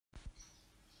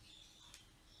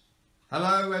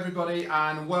Hello everybody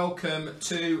and welcome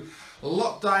to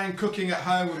Lockdown Cooking at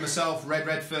Home with myself, Red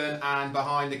Redfern, and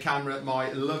behind the camera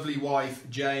my lovely wife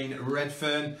Jane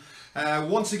Redfern.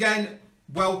 Once again,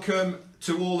 welcome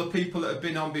to all the people that have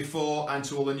been on before and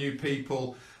to all the new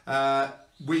people.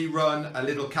 We run a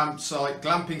little campsite,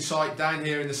 glamping site down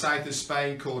here in the south of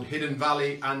Spain called Hidden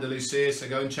Valley Andalusia, so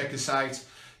go and check us out.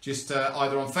 Just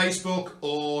either on Facebook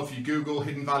or if you Google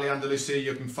Hidden Valley Andalusia,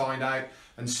 you can find out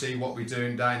and see what we're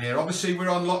doing down here. Obviously we're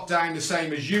on lockdown the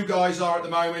same as you guys are at the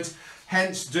moment,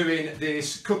 hence doing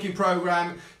this cooking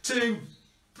program to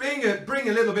bring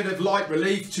a little bit of light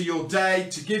relief to your day,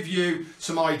 to give you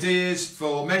some ideas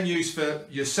for menus for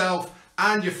yourself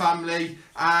and your family,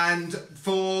 and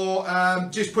for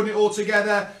just putting it all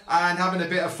together and having a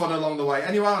bit of fun along the way.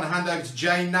 Anyway, I'm going to hand over to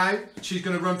Jane now. She's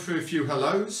going to run through a few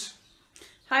hellos.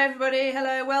 Hi everybody,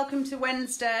 hello, welcome to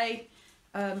Wednesday.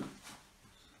 Are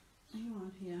you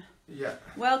on here? Yeah.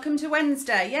 Welcome to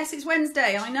Wednesday. Yes, it's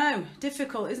Wednesday, I know.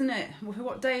 Difficult, isn't it?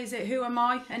 What day is it? Who am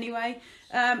I? Anyway,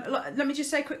 let me just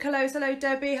say quick hellos. Hello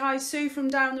Debbie, hi Sue from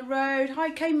down the road.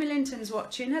 Hi Kay Millington's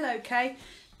watching, hello Kay.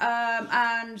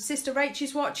 And Sister Rach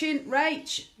is watching.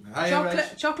 Rach, Hey,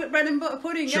 chocolate bread and butter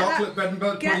pudding. Bread and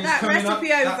butter pudding. Get that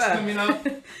recipe over. That's coming up.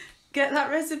 Get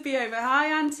that recipe over. Hi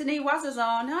Anthony, Waz is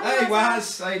on. Hi, Hey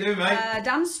Waz, how you doing, mate?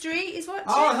 Dan Street is watching.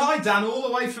 Oh, hi Dan, all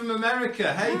the way from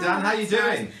America. Hey Dan, how you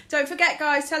doing? Nice. Don't forget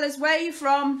guys, tell us where you're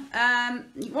from,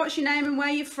 what's your name and where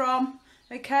you're from.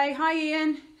 Okay, hi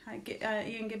Ian. Hi,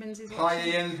 Ian Gibbons is watching. Hi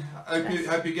Ian,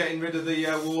 hope you're getting rid of the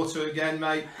water again,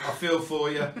 mate. I feel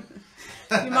for you.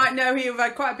 You might know we've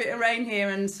had quite a bit of rain here,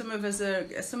 and some of us are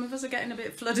getting a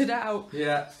bit flooded out.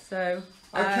 Yeah. So.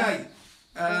 Okay.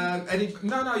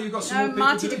 No, you've got some more people.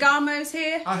 Marty DeGarmo's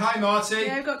here. Hi Marty.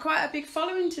 Yeah, we've got quite a big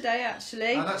following today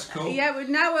actually. Oh, that's cool. Yeah, we're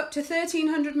now up to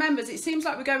 1,300 members. It seems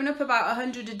like we're going up about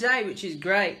 100 a day, which is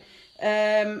great.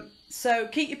 So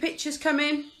keep your pictures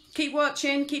coming, keep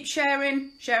watching, keep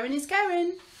sharing. Sharing is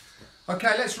caring.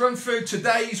 Okay, let's run through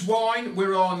today's wine.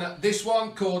 We're on this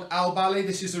one called Albali.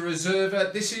 This is a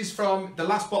Reserva. This is from the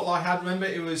last bottle I had, remember,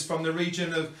 it was from the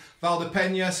region of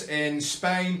Valdepeñas in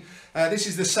Spain. This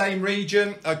is the same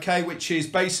region, okay, which is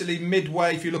basically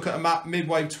midway, if you look at a map,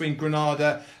 midway between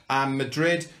Granada and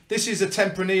Madrid. This is a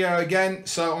Tempranillo again,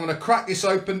 so I'm going to crack this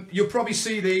open. You'll probably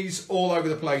see these all over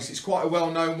the place. It's quite a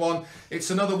well-known one. It's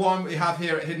another one we have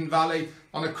here at Hidden Valley.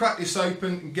 I'm going to crack this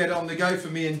open and get it on the go for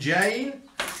me and Jane.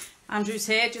 Andrew's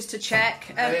here just to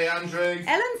check. Hey Andrew.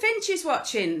 Ellen Finch is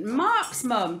watching. Mark's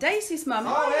mum, Daisy's mum.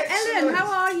 Oh, Hi excellent. Ellen,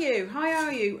 how are you? How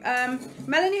are you?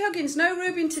 Melanie Huggins, no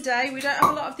Reuben today. We don't have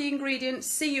a lot of the ingredients.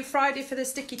 See you Friday for the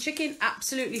sticky chicken.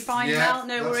 Absolutely fine, Yeah, Mel,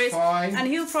 no worries. fine. And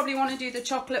he'll probably want to do the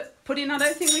chocolate pudding. I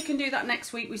don't think we can do that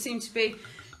next week. We seem to be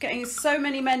getting so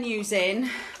many menus in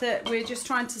that we're just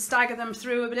trying to stagger them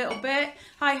through a little bit.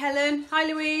 Hi Helen, hi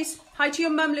Louise. Hi to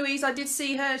your mum Louise, I did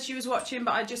see her, she was watching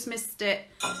but I just missed it.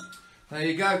 There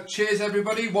you go. Cheers,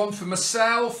 everybody. One for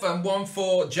myself and one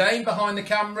for Jane behind the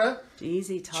camera.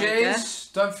 Easy, tiger.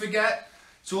 Cheers. Don't forget,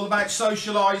 it's all about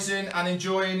socialising and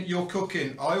enjoying your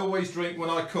cooking. I always drink when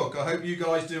I cook. I hope you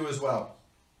guys do as well.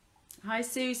 Hi,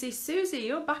 Susie. Susie,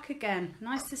 you're back again.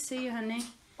 Nice to see you, honey.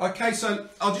 Okay, so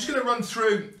I'm just going to run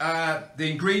through the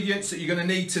ingredients that you're going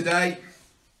to need today.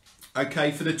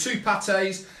 Okay, for the 2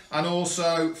 pates and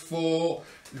also for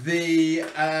the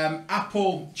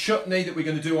apple chutney that we're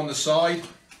going to do on the side.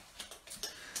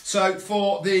 So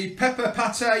for the pepper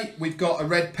pate, we've got a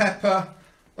red pepper,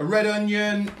 a red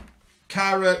onion,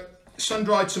 carrot,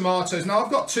 sun-dried tomatoes. Now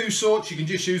I've got 2 sorts, you can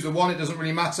just use the one, it doesn't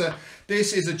really matter.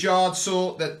 This is a jarred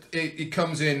sort that it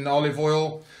comes in olive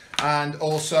oil, and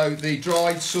also the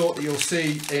dried sort that you'll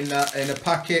see in a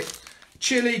packet.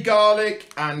 Chili,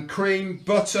 garlic and cream,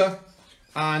 butter.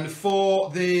 And for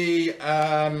the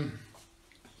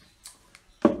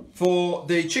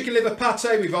chicken liver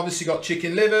pate, we've obviously got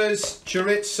chicken livers,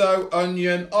 chorizo,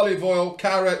 onion, olive oil,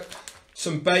 carrot,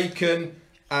 some bacon,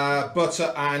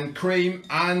 butter and cream.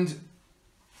 And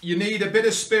you need a bit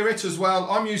of spirit as well.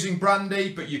 I'm using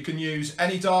brandy, but you can use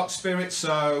any dark spirit,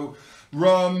 so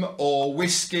rum or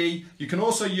whiskey. You can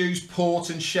also use port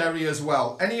and sherry as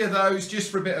well. Any of those,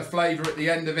 just for a bit of flavour at the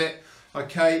end of it,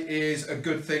 okay, is a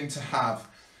good thing to have.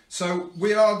 So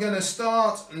we are going to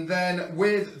start and then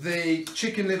with the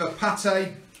chicken liver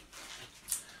pate.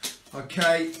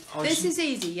 Okay. This is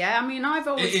easy, yeah? I mean, I've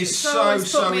always... It is so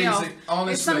easy,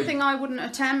 honestly. It's something I wouldn't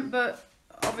attempt, but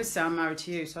obviously I'm married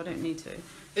to you, so I don't need to.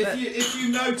 If you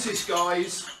notice,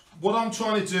 guys, what I'm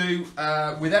trying to do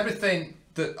with everything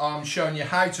that I'm showing you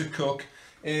how to cook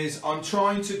is I'm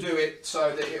trying to do it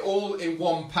so that it all in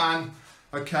one pan.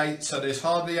 Okay, so there's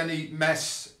hardly any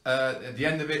mess at the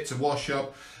end of it to wash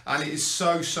up, and it is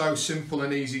so simple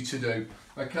and easy to do.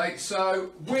 Okay,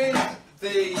 so with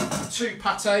the 2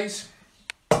 pates,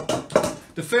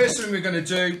 the first thing we're going to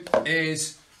do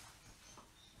is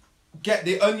get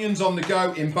the onions on the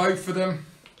go in both of them.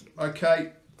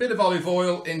 Okay, bit of olive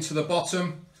oil into the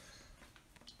bottom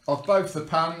of both the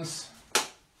pans.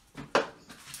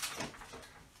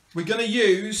 We're going to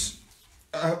use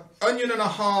an onion and a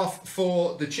half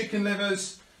for the chicken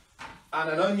livers and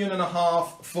an onion and a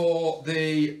half for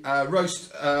the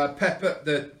roast pepper,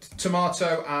 the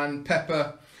tomato and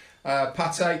pepper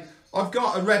pate. I've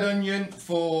got a red onion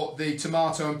for the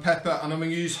tomato and pepper, and I'm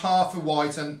going to use half a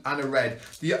white and a red.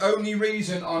 The only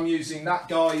reason I'm using that,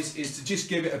 guys, is to just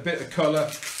give it a bit of colour.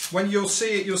 When you'll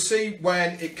see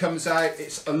when it comes out,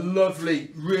 it's a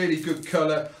lovely, really good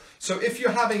colour. So if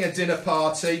you're having a dinner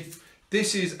party,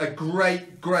 this is a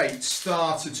great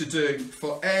starter to do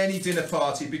for any dinner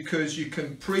party, because you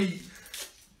can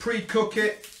pre-cook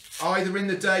it either in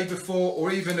the day before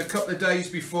or even a couple of days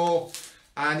before,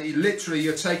 and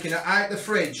you're taking it out the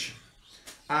fridge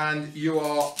and you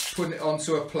are putting it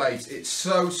onto a plate. It's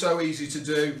so easy to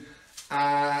do,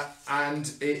 and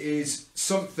it is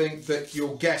something that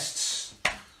your guests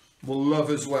will love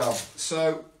as well.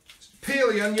 So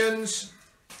peel the onions.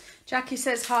 Jackie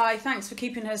says hi. Thanks for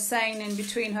keeping her sane in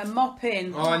between her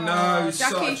mopping. I know,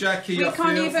 Jackie. We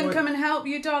can't even come and help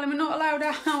you, darling. We're not allowed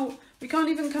out. We can't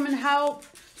even come and help.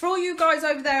 For all you guys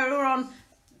over there who are on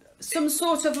some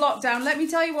sort of lockdown, let me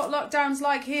tell you what lockdown's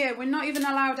like here. We're not even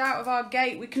allowed out of our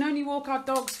gate. We can only walk our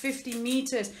dogs 50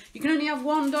 metres. You can only have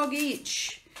 1 dog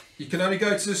each. You can only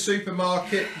go to the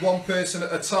supermarket 1 person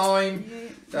at a time.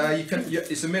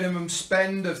 It's a minimum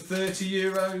spend of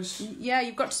 €30. Yeah,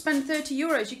 you've got to spend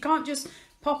 €30. You can't just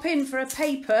pop in for a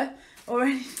paper or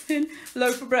anything,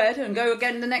 loaf of bread, and go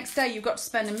again the next day. You've got to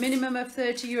spend a minimum of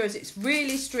 €30. It's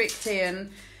really strict here,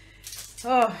 and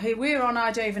we're on,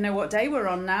 I don't even know what day we're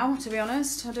on now, to be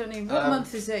honest. I don't know, what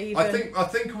month is it even? I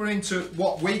think we're into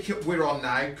what week we're on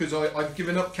now, because I've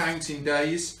given up counting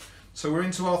days. So we're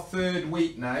into our 3rd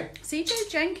week now. CJ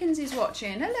Jenkins is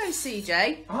watching. Hello,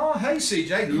 CJ. Oh, hey,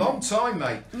 CJ. Long time,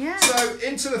 mate. Yeah. So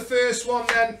into the first one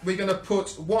then, we're going to put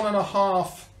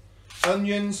 1.5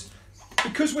 onions.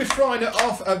 Because we're frying it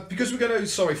off, because we're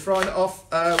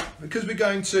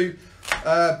going to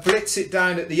blitz it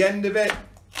down at the end of it,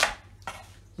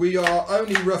 we are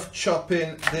only rough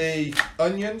chopping the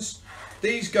onions.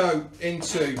 These go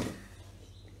into,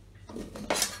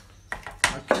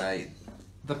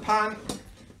 the pan.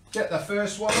 Get the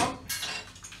first one on.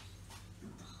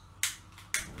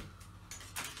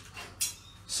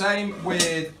 Same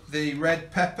with the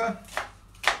red pepper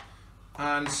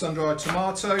and sun-dried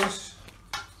tomatoes.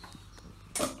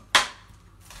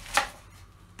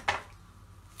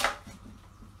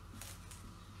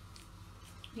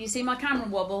 You see my camera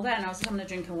wobble then? I was having a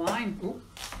drink of wine. Ooh.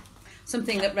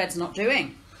 Something that Red's not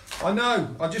doing. I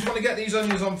know. I just want to get these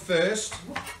onions on first.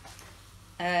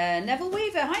 Neville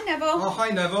Weaver. Hi, Neville. Oh, hi,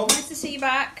 Neville. Nice to see you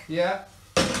back. Yeah.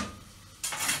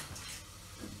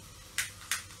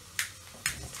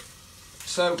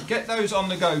 So get those on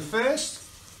the go first.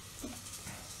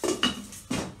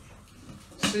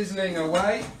 Sizzling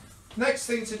away. Next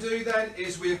thing to do then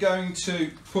is we're going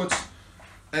to put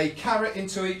a carrot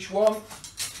into each one.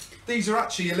 These are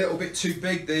actually a little bit too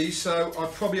big, these, so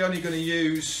I'm probably only going to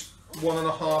use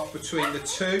 1.5 between the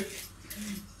 2.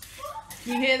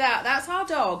 You hear that? That's our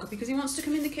dog, because he wants to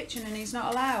come in the kitchen and he's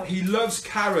not allowed. He loves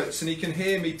carrots and he can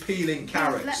hear me peeling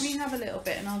carrots. Let me have a little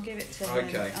bit and I'll give it to him.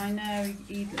 Okay. I know,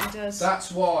 he does.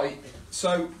 That's why.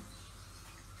 So,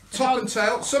 top and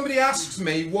tail. Somebody asks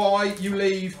me why you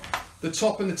leave the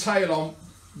top and the tail on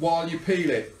while you peel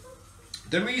it.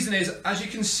 The reason is, as you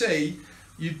can see,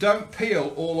 you don't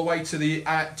peel all the way to the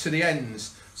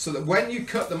ends, so that when you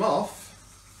cut them off.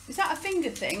 Is that a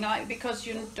finger thing, like because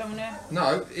you don't want to?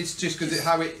 No, it's just because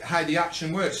how the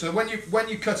action works. So when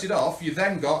you cut it off, you've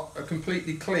then got a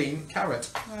completely clean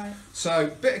carrot. Right. So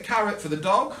bit of carrot for the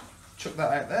dog. Chuck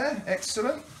that out there.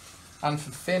 Excellent. And for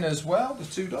Finn as well. The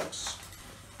 2 dogs.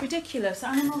 Ridiculous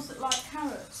animals that like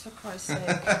carrots, for Christ's sake.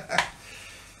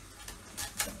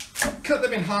 Cut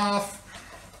them in half.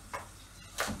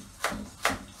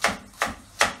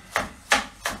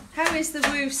 How is the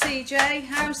woo, CJ?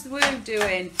 How's the woo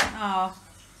doing? Oh.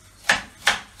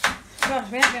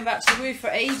 God, we haven't been back to the woo for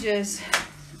ages.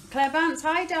 Claire Vance,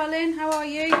 hi darling, how are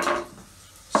you?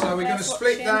 So we're going to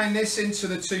split down this into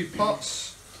the 2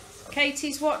 pots.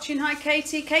 Katie's watching, hi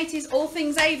Katie. Katie's All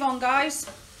Things Avon, guys.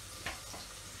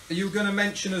 You were going to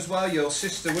mention as well your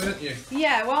sister, weren't you?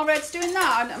 Yeah, while Red's doing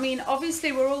that, I mean,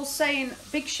 obviously we're all saying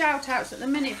big shout outs at the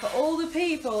minute for all the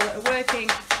people that are working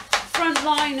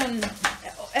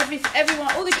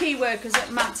everyone, all the key workers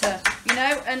that matter, you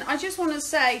know. And I just want to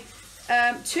say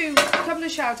a couple of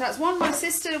shout outs. One, my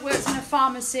sister works in a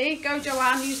pharmacy. Go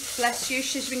Joanne, you bless you.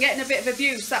 She's been getting a bit of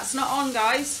abuse. That's not on,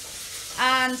 guys.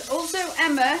 And also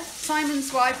Emma,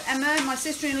 Simon's wife, Emma, my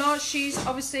sister-in-law, she's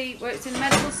obviously works in the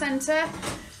medical centre.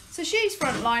 So she's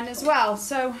frontline as well.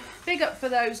 So big up for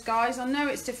those guys. I know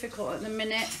it's difficult at the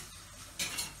minute.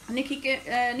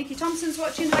 Nikki Thompson's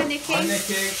watching. Hi, Nikki. Hi,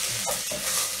 Nikki.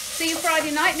 See you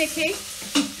Friday night, Nikki.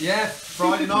 Yeah,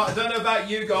 Friday night. I don't know about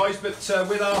you guys, but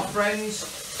with our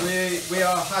friends, we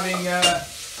are having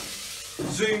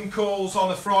Zoom calls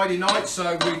on a Friday night.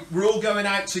 So we're all going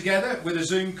out together with a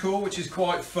Zoom call, which is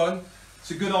quite fun. It's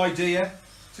a good idea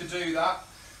to do that.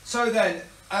 So then,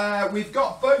 we've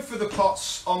got both of the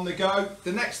pots on the go.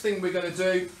 The next thing we're going to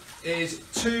do is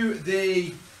to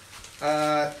the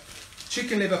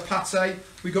chicken liver pate.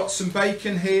 We've got some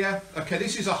bacon here. Okay,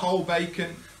 this is a whole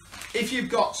bacon. If you've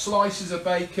got slices of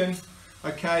bacon,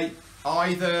 okay,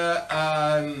 either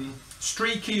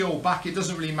streaky or back, it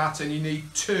doesn't really matter, and you need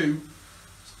 2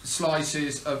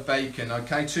 slices of bacon,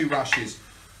 okay, 2 rashers.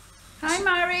 Hi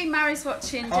Mary, Mary's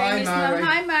watching. Hi Jamie's Mary.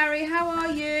 Hi Mary, how are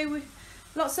you?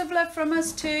 Lots of love from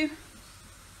us too.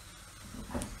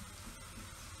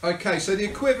 Okay, so the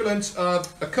equivalent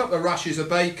of a couple of rashers of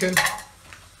bacon.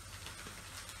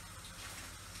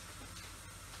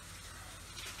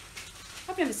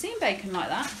 I've never seen bacon like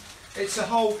that. It's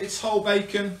whole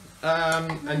bacon,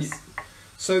 Nice. and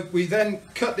so we then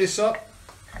cut this up.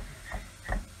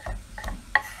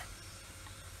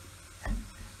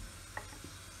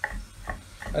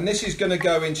 And this is going to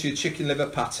go into your chicken liver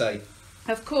pate.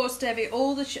 Of course, Debbie,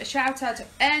 all the shout out to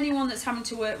anyone that's having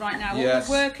to work right now. Yes.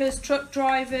 All the workers, truck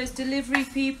drivers, delivery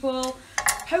people,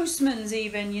 postmans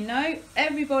even, you know.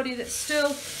 Everybody that's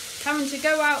still having to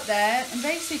go out there and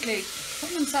basically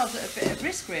putting themselves at a bit of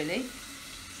risk, really.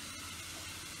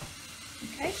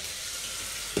 Okay.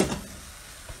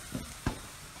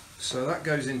 So that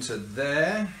goes into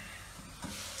there.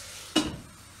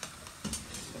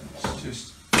 Let's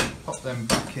just pop them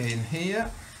back in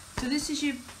here. So this is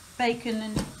your bacon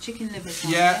and chicken liver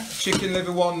one, Yeah, chicken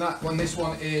liver one, that one. This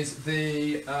one is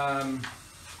the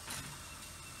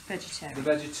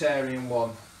vegetarian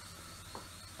one.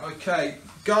 Okay,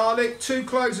 garlic, 2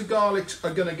 cloves of garlic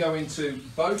are going to go into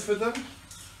both of them.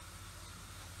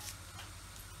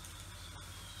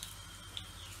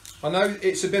 I know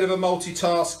it's a bit of a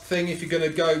multitask thing if you're going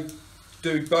to go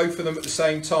do both of them at the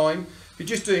same time. If you're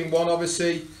just doing one,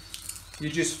 obviously,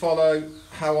 you just follow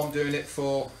how I'm doing it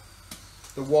for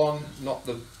the one, not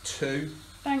the 2.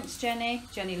 Thanks, Jenny.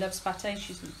 Jenny loves pate.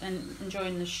 She's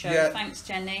enjoying the show. Yeah. Thanks,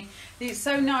 Jenny. It's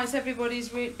so nice. Everybody's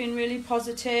been really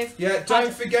positive. Yeah,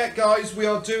 don't forget, guys, we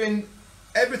are doing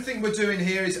everything we're doing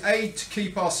here is to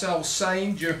keep ourselves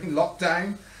sane during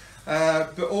lockdown,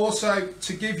 but also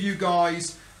to give you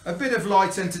guys a bit of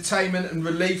light entertainment and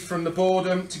relief from the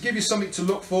boredom, to give you something to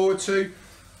look forward to.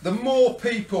 The more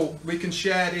people we can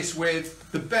share this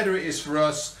with, the better it is for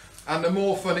us, and the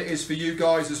more fun it is for you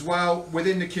guys as well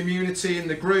within the community, in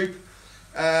the group.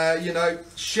 You know,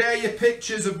 share your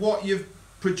pictures of what you've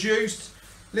produced.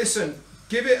 Listen,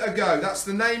 give it a go. That's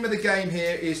the name of the game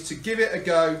here, is to give it a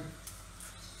go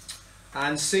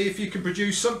and see if you can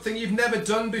produce something you've never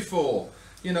done before.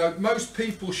 You know, most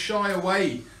people shy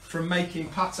away from making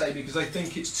pate because they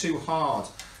think it's too hard,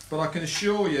 but I can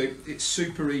assure you it's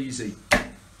super easy.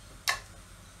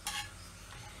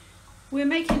 We're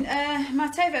making,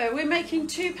 Mateva, we're making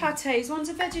 2 pates. One's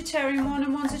a vegetarian one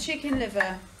and one's a chicken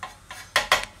liver.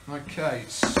 Okay,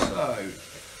 so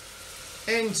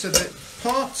into the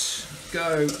pot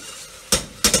go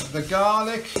the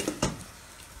garlic.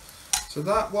 So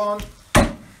that one.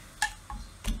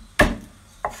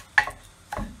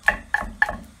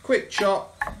 Quick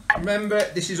chop. Remember,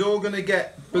 this is all going to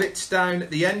get blitzed down at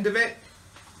the end of it.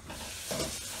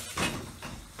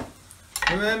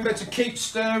 Remember to keep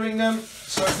stirring them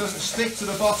so it doesn't stick to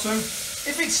the bottom.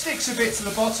 If it sticks a bit to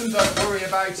the bottom, don't worry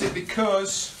about it,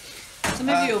 because Some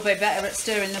of you will be better at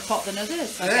stirring the pot than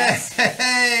others, I guess.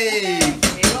 hey!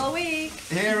 Here all week.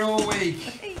 Here all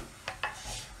week.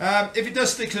 If it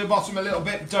does stick to the bottom a little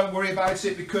bit, don't worry about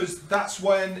it, because that's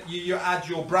when you add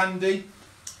your brandy.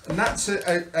 And that's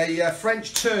a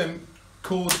French term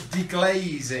called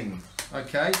deglazing.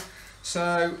 Okay,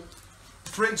 so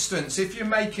for instance, if you're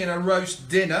making a roast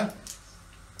dinner,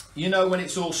 you know, when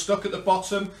it's all stuck at the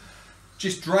bottom,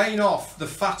 just drain off the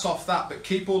fat off that, but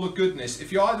keep all the goodness.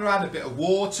 If you either add a bit of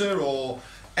water or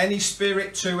any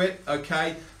spirit to it,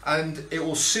 okay, and it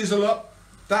will sizzle up,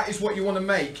 that is what you want to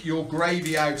make your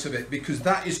gravy out of it, because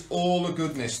that is all the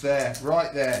goodness there,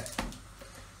 right there.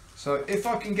 So if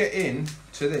I can get in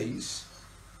to these,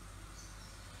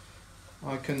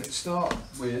 I can start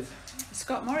with...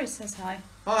 Scott Morris says hi.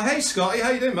 Oh, hey Scotty, how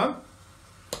you doing, man?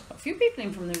 Got a few people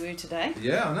in from the Woo today.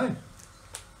 Yeah, I know.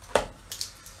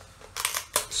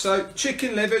 So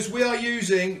chicken livers, we are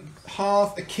using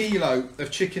half a kilo of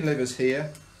chicken livers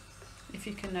here. If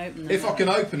you can open them. If I can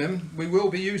open them, we will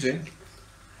be using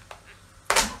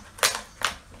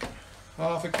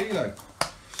half a kilo.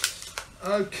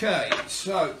 Okay,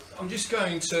 so I'm just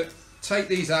going to take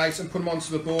these out and put them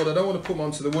onto the board. I don't want to put them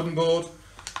onto the wooden board.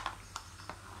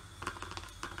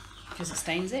 Because it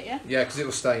stains it, yeah? Yeah, because it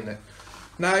will stain it.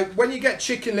 Now, when you get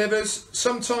chicken livers,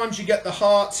 sometimes you get the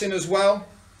hearts in as well.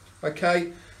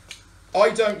 Okay,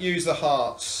 I don't use the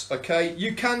hearts. Okay,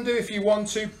 you can do if you want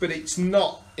to, but it's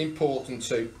not important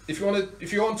to. If you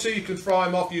want to, you can fry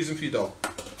them off, use them for your dog.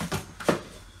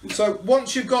 So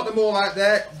once you've got them all out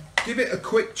there, give it a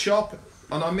quick chop,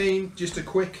 and I mean just a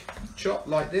quick chop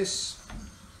like this.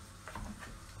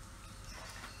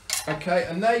 Okay,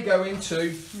 and they go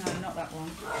into... No, not that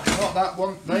one. Not that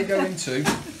one. They go into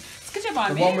It's good job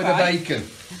I'm the one with right? the bacon.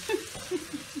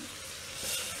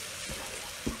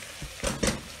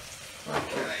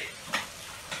 Okay.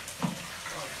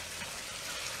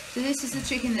 So this is the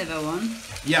chicken liver one.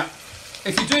 Yeah.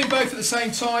 If you're doing both at the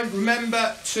same time,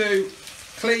 remember to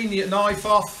clean your knife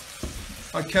off,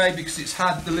 okay, because it's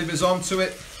had the livers onto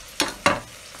it.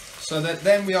 So that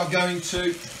then we are going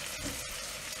to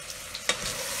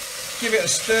give it a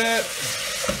stir.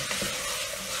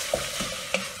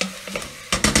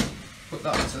 Put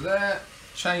that to there.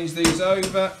 Change these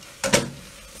over.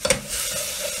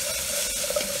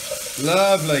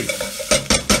 Lovely.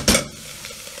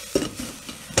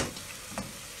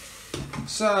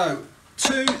 So,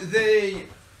 to the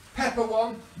pepper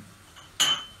one,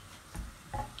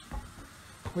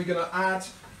 we're going to add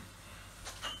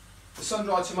the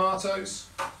sun-dried tomatoes.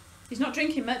 He's not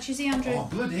drinking much, is he, Andrew? Oh,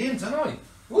 bloody him, don't I?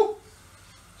 Woo.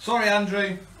 Sorry,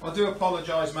 Andrew. I do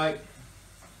apologise, mate.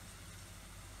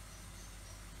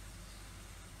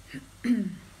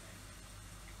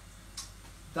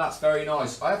 That's very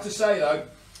nice. I have to say, though,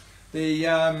 the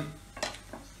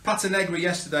pata negra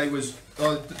yesterday was,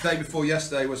 or the day before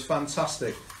yesterday, was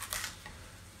fantastic.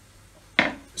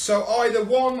 So either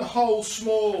one whole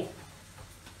small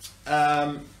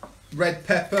red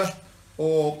pepper,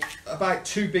 or about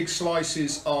 2 big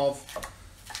slices of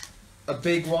a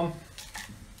big one.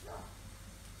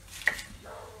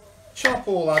 Chop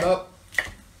all that up,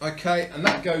 okay, and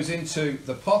that goes into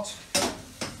the pot.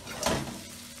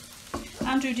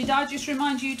 Andrew, did I just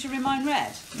remind you to remind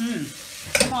Red?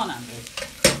 Come on,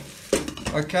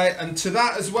 Andrew. Okay, and to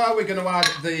that as well, we're going to add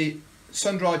the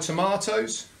sun-dried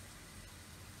tomatoes.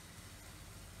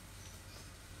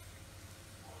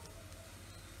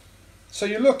 So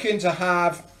you're looking to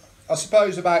have, I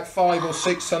suppose, about 5 or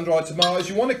 6 sun-dried tomatoes.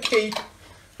 You want to keep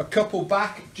a couple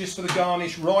back just for the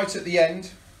garnish right at the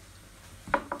end.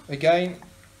 Again,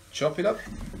 chop it up.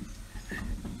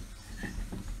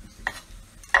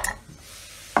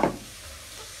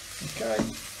 Okay,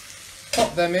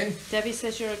 pop them in. Debbie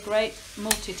says you're a great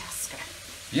multitasker.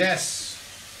 Yes.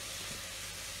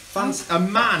 A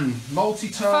man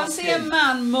multitasking. Fancy a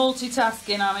man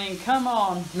multitasking, I mean, come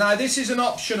on. Now this is an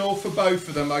optional for both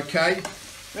of them, okay?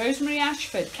 Rosemary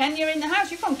Ashford. Kenya in the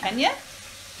house. You're from Kenya?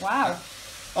 Wow.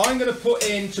 I'm going to put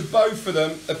into both of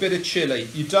them a bit of chilli.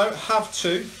 You don't have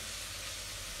to,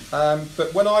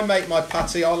 but when I make my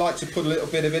patty, I like to put a little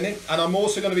bit of it. And I'm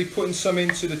also going to be putting some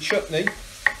into the chutney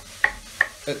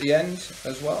at the end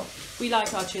as well. We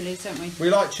like our chilies, don't we? We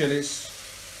like chilies.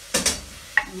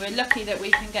 And we're lucky that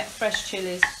we can get fresh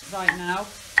chilies right now.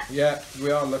 Yeah,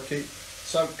 we are lucky.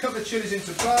 So a couple of chilies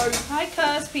into both. Hi,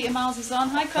 Cuz. Peter Miles is on.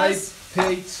 Hi, Cuz.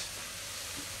 Hey, Pete.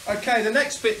 Okay, the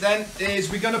next bit then is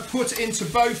we're going to put into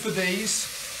both of these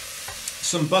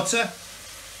some butter.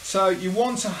 So you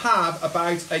want to have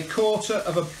about a quarter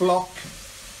of a block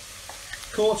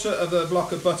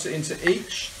of butter into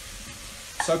each.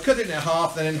 So cut it in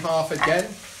half, then in half again.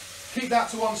 Keep that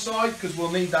to one side because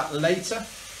we'll need that later.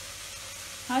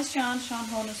 Hi, Sean. Sean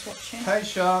Horner's watching. Hey,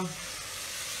 Sean.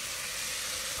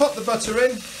 Put the butter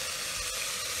in.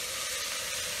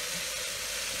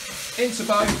 Into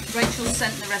both. Rachel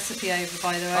sent the recipe over,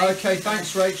 by the way. Okay,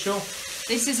 thanks, Rachel.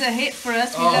 This is a hit for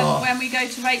us. We love when we go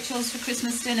to Rachel's for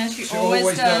Christmas dinner. She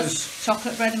always does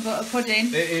chocolate bread and butter pudding.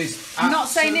 It is. I'm not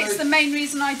saying it's the main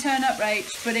reason I turn up,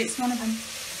 Rach, but it's one of them.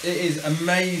 It is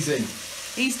amazing.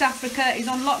 East Africa is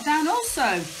on lockdown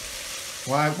also.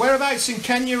 Wow. Whereabouts in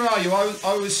Kenya are you?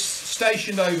 I was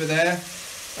stationed over there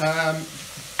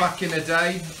back in the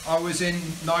day. I was in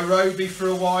Nairobi for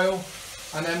a while,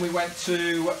 and then we went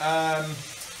to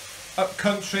up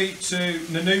country to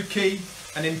Nanuki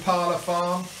and Impala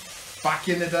Farm back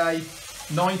in the day,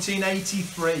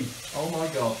 1983. Oh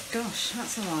my God. Gosh,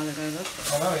 that's a while ago,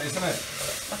 love. I know it is, isn't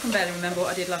it? I can barely remember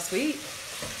what I did last week.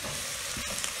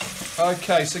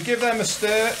 Okay, so give them a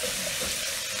stir.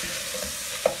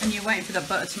 And you're waiting for the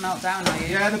butter to melt down, are you?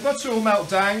 Yeah, the butter will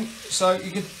melt down, so you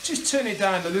can just turn it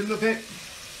down a little bit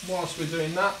whilst we're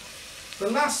doing that. The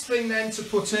last thing then to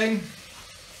put in,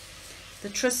 the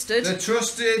trusted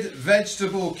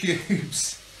vegetable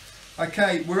cubes.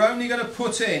 Okay, we're only going to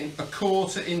put in a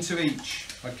quarter into each,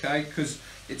 okay, because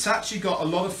it's actually got a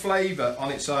lot of flavour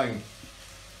on its own.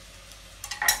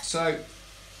 So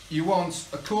you want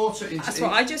a quarter into That's each.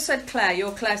 what I just said, Claire.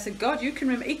 Your Claire said, God, you can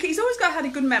remember. He's always had a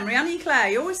good memory, hasn't he, Claire?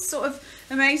 He always sort of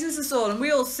amazes us all, and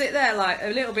we all sit there like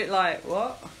a little bit like,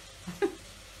 what?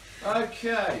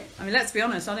 Okay. I mean, let's be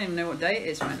honest, I don't even know what day it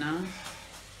is right now.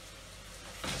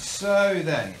 So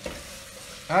then,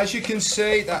 as you can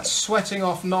see, that's sweating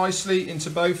off nicely into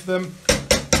both of them.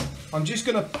 I'm just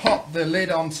going to pop the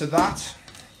lid onto that.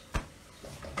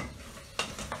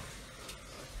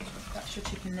 That's your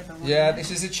chicken liver one. Yeah,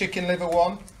 this is a chicken liver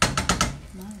one.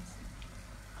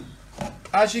 Nice.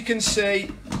 As you can see,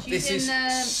 She's this in,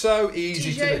 is so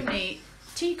easy to do. Tijoni,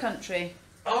 Tea Country.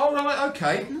 Oh, right,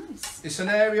 okay. Nice. It's an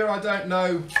area I don't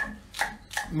know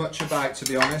much about, to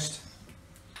be honest.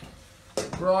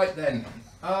 Right then.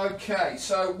 Okay,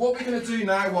 so what we're going to do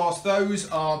now, whilst those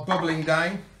are bubbling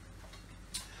down,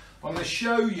 I'm going to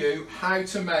show you how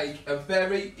to make a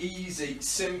very easy,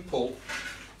 simple...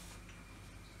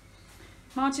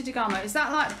 Marty DeGamo, is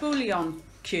that like bouillon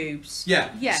cubes?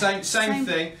 Yeah, yeah. Same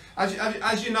thing.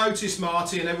 As you notice,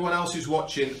 Marty, and everyone else who's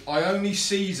watching, I only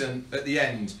season at the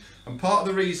end. And part of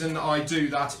the reason I do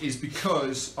that is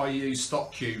because I use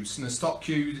stock cubes, and the stock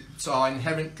cubes are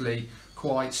inherently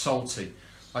quite salty.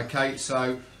 Okay,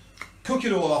 so cook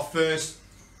it all off first.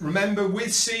 Remember,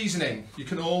 with seasoning, you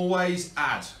can always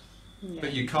add,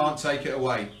 but you can't take it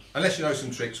away, unless you know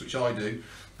some tricks, which I do.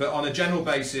 But on a general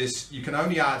basis, you can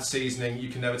only add seasoning, you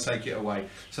can never take it away.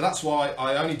 So that's why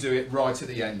I only do it right at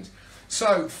the end.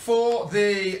 So for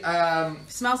the... It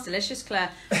smells delicious,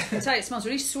 Claire. I can tell you, it smells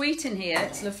really sweet in here.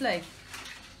 It's lovely.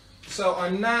 So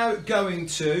I'm now going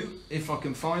to, if I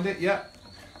can find it,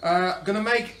 going to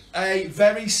make a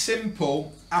very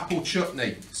simple apple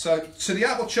chutney. So to the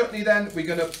apple chutney then, we're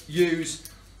going to use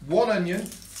 1 onion.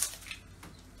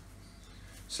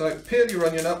 So peel your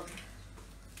onion up.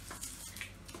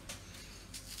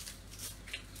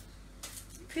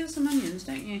 Peel some onions,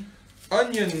 don't you?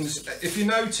 Onions, if you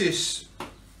notice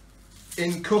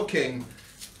in cooking,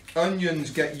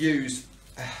 onions get used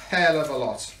a hell of a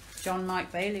lot. John Mike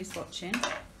Bailey's watching.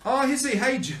 Oh, is he?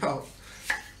 Hey, John.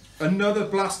 Another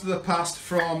blast of the past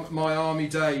from my army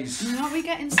days. Aren't we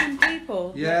getting some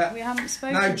people yeah. we haven't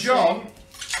spoken now, to? John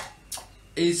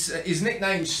is his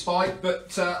nickname's Spike,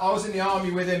 but I was in the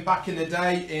army with him back in the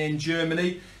day in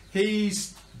Germany.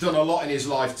 He's done a lot in his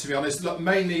life, to be honest,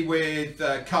 mainly with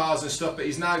cars and stuff, but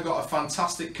he's now got a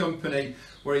fantastic company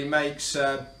where he makes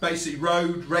basically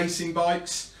road racing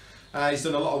bikes. He's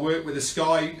done a lot of work with the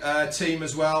Sky team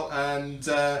as well, and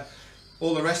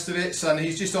all the rest of it. So, and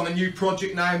he's just on a new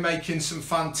project now, making some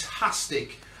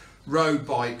fantastic road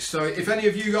bikes. So if any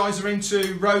of you guys are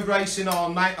into road racing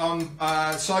on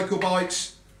cycle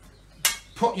bikes,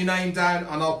 put your name down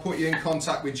and I'll put you in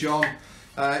contact with John.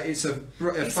 It's a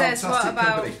fantastic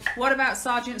company. What about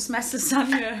Sergeant's mess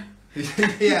lasagna?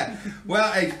 Yeah,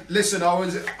 well, hey, listen,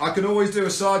 I can always do a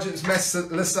Sergeant's mess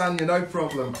lasagna, no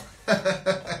problem.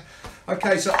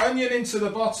 Okay, so onion into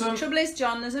the bottom. Trouble is,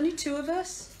 John, there's only 2 of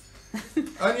us.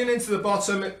 Onion into the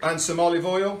bottom and some olive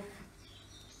oil,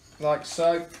 like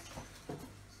so.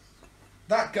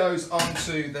 That goes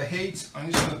onto the heat.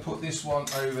 I'm just going to put this one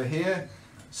over here.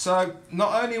 So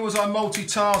not only was I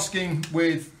multitasking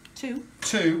with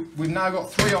 2, we've now got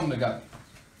 3 on the go.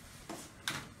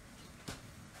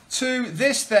 To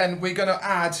this then, we're going to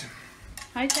add...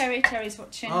 Hi Terry, Terry's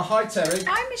watching. Oh, hi Terry.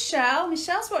 Hi Michelle,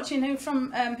 Michelle's watching, who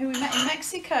we met in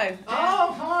Mexico.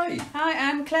 Oh, hi. Hi,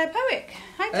 I'm Claire Powick.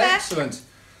 Hi Claire. Excellent.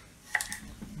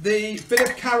 The bit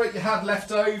of carrot you had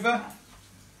left over,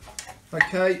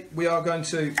 okay, we are going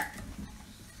to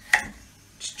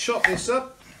chop this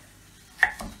up.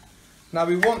 Now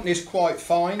we want this quite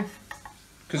fine,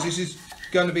 because this is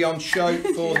going to be on show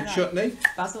for the chutney.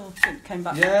 Basil came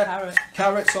back with carrot.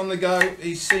 Carrot's on the go.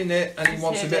 He's seen it and he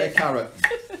wants a bit of carrot.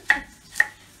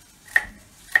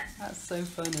 That's so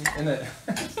funny. Isn't it?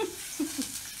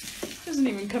 Doesn't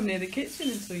even come near the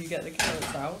kitchen until you get the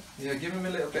carrots out. Yeah, give him a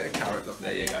little bit of carrot. Look,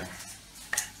 there you go.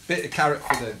 Bit of carrot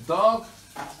for the dog.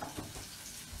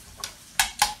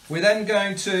 We're then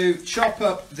going to chop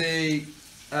up the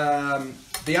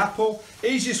apple.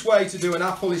 Easiest way to do an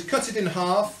apple is cut it in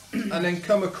half and then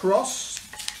come across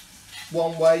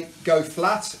one way, go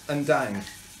flat and down.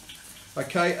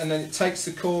 Okay, and then it takes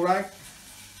the core out.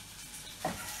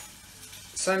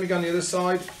 Same again on the other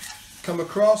side. Come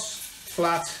across,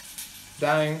 flat,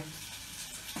 down.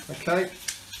 Okay,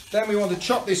 then we want to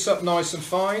chop this up nice and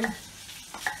fine.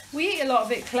 We eat a lot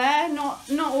of it, Claire, not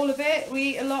all of it. We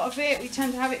eat a lot of it. We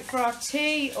tend to have it for our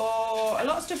tea, or a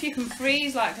lot of stuff you can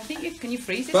freeze. Like, I think can you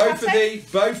freeze it?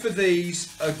 Both of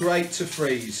these are great to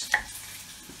freeze.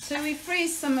 So we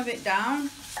freeze some of it down.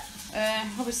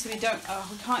 Obviously we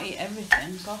can't eat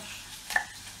everything. Gosh.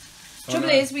 Trouble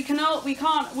is we'd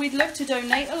love to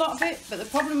donate a lot of it, but the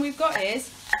problem we've got is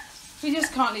we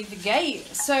just can't leave the gate.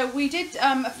 So we did.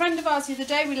 A friend of ours the other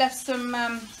day, we left some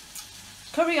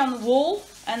curry on the wall,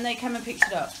 and they came and picked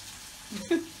it up.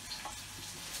 We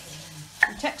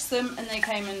text them, and they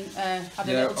came and had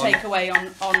a little takeaway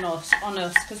on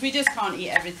us because we just can't eat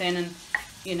everything, and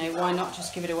you know, why not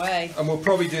just give it away? And we'll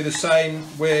probably do the same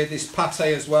with this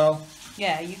pate as well.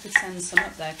 Yeah, you could send some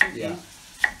up there, couldn't you?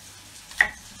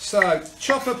 So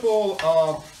chop up all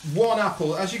of one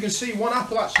apple. As you can see, one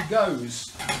apple actually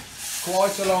goes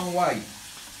quite a long way.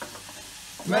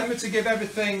 Remember to give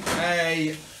everything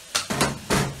a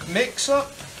mix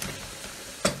up.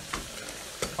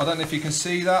 I don't know if you can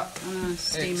see that. I know, it's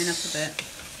steaming up a bit.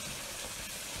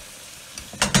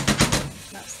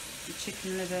 That's the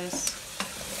chicken livers.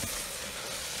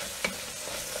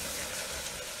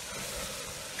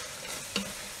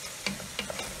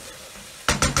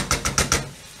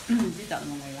 Did that the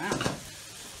wrong way around.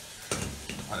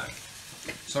 I know.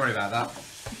 Sorry about that.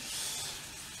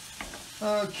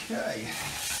 Okay.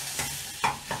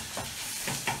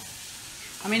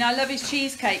 I mean, I love his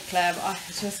cheesecake, Claire, but I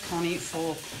just can't eat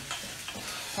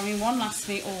 4. I mean, one lasts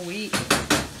me all week.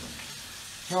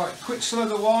 Right, quick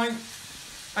slug of wine.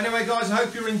 Anyway, guys, I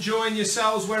hope you're enjoying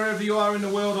yourselves wherever you are in the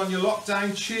world on your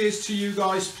lockdown. Cheers to you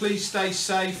guys. Please stay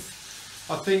safe.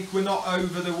 I think we're not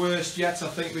over the worst yet. I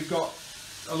think we've got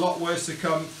a lot worse to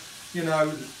come. You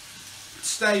know,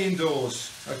 stay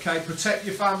indoors, okay? Protect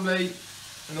your family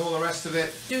and all the rest of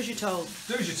it. Do as you're told.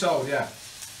 Do as you're told, yeah.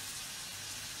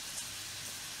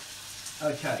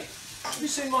 Okay. Have you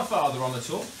seen my father on at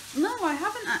all? No, I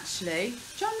haven't actually.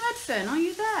 John Redfern, are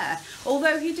you there?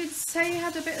 Although he did say he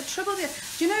had a bit of trouble there.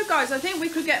 Do you know, guys, I think we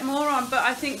could get more on, but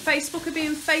I think Facebook are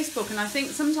being Facebook, and I think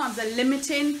sometimes they're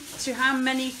limiting to how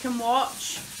many can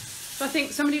watch. So I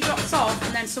think somebody drops off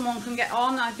and then someone can get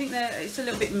on. I think it's a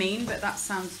little bit mean, but that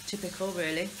sounds typical,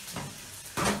 really.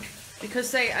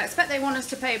 Because I expect they want us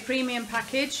to pay a premium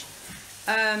package.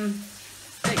 But,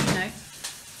 you know.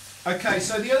 Okay,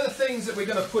 so the other things that we're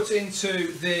going to put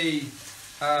into the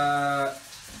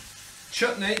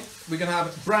chutney, we're going to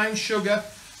have brown sugar,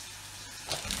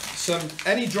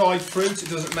 any dried fruit, it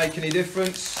doesn't make any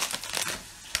difference.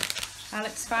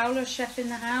 Alex Fowler, chef in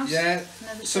the house. Yeah,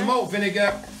 some malt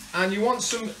vinegar, and you want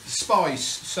some spice,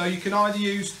 so you can either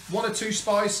use 1 or 2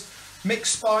 spice,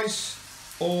 mixed spice,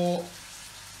 or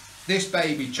this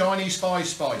baby, Chinese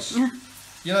spice.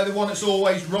 You know, the one that's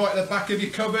always right at the back of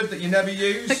your cupboard that you never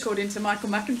use? According to Michael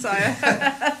McIntyre.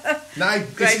 Now,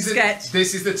 sketch.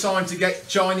 This is the time to get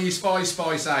Chinese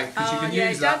spice out, because you can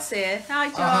use that. Dad's here. Hi,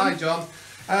 John. Hi,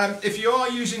 John. If you are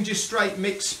using just straight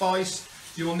mixed spice,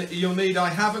 you'll need, I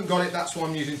haven't got it, that's why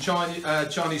I'm using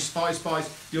Chinese spice.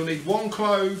 You'll need 1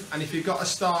 clove, and if you've got a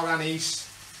star anise,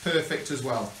 perfect as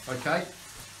well, okay?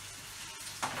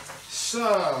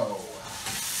 So...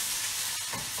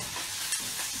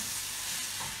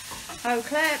 Oh,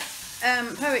 Claire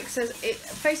Poick says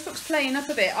Facebook's playing up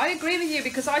a bit. I agree with you,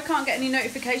 because I can't get any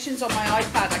notifications on my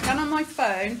iPad. I can on my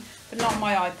phone, but not on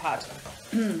my iPad.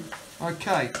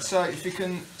 Okay, so if you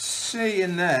can see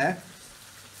in there,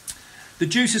 the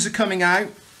juices are coming out,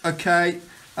 okay,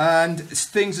 and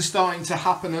things are starting to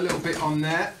happen a little bit on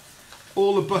there.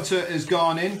 All the butter has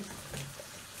gone in,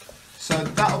 so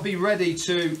that'll be ready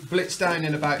to blitz down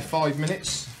in about 5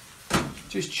 minutes.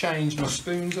 Just change my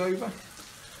spoons over.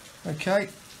 Okay.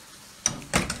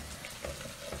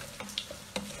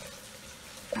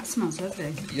 That smells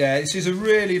lovely. Yeah, this is a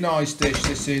really nice dish.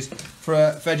 This is for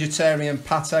a vegetarian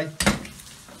pate.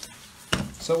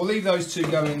 So we'll leave those two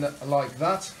going like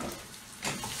that.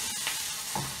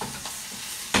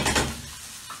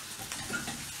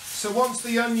 So once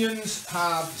the onions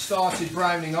have started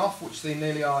browning off, which they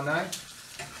nearly are now,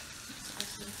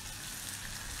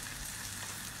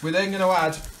 we're then going to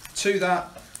add to that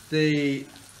the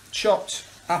chopped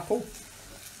apple,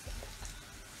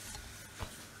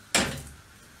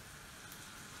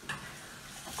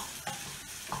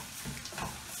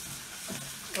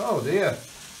 Oh dear.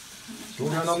 It's all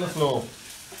going on the floor.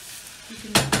 You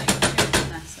can make a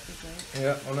mess, that'd be great.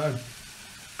 Yeah, I know.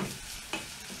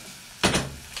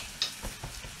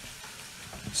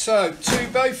 So, to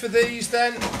both of these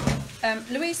then.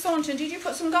 Louise Thornton, did you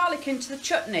put some garlic into the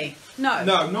chutney? No.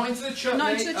 No, not into the chutney.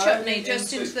 Not into the chutney,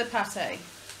 just into the pate.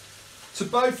 To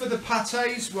both of the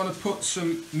pates, we want to put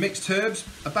some mixed herbs,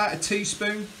 about a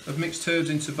teaspoon of mixed herbs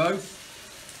into both.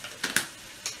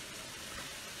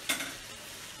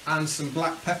 And some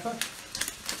black pepper.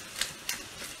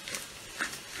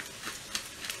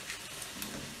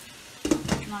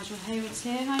 Nigel Hayward's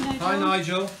here. Hi, Nigel. Hi,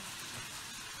 Nigel.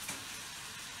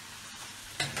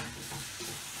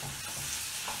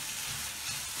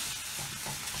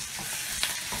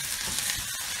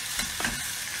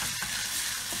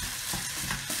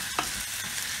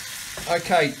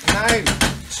 Okay, now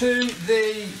to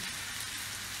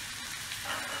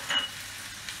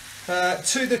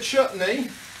the chutney,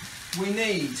 we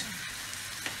need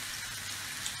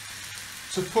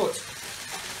to put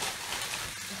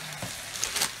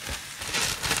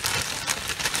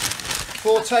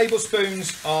 4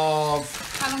 tablespoons of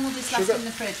How long will this sugar. last in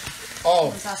the fridge? Oh,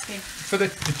 I was asking. for the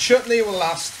chutney will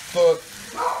last for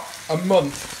a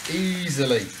month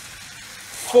easily.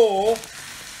 4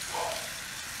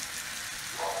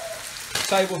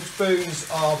 tablespoons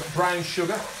of brown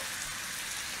sugar.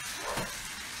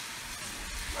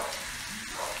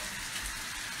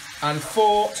 And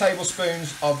 4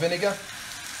 tablespoons of vinegar.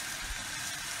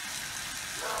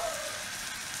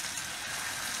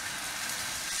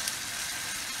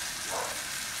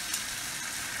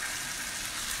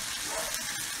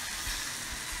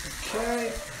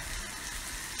 Okay.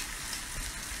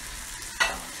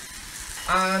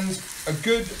 And a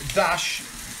good dash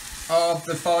of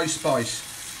the 5-spice,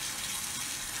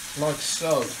 like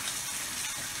so.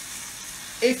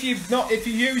 If you're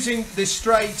using the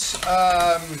straight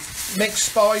mixed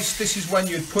spice, this is when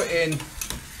you'd put in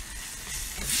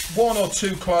 1 or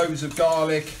 2 cloves of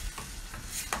garlic,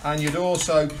 and you'd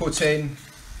also put in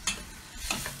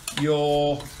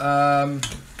your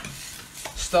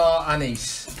star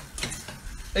anise.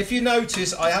 If you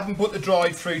notice, I haven't put the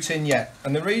dried fruit in yet,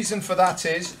 and the reason for that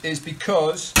is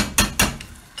because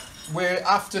we're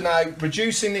after now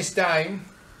reducing this down,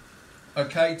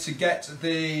 okay, to get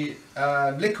the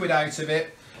liquid out of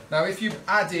it. Now, if you've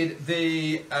added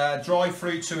the dried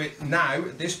fruit to it now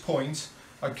at this point,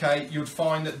 okay, you'd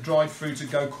find that dried fruit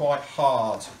would go quite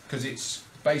hard because it's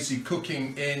basically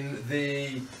cooking in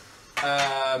the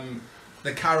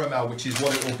caramel, which is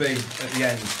what it will be at the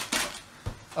end.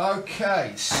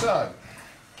 Okay, so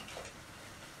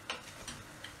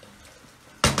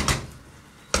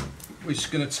we're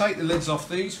just going to take the lids off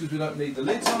these because we don't need the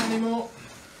lids on anymore.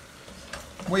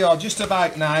 We are just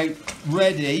about now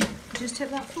ready. Just tip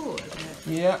that forward a bit.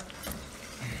 Yeah.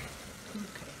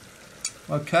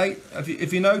 Okay.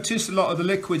 If you notice, a lot of the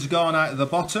liquid's gone out of the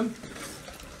bottom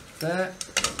there,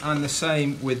 and the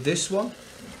same with this one.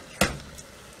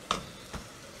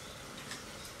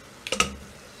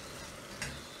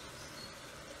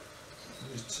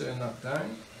 Just turn that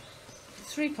down.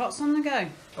 3 pots on the go.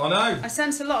 I know. I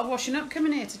sense a lot of washing up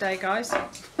coming here today, guys.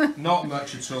 Not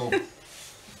much at all.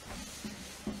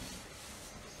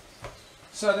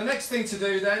 So the next thing to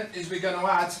do then is we're going to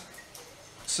add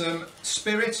some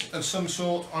spirit of some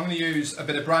sort. I'm going to use a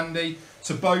bit of brandy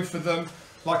to both of them.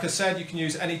 Like I said, you can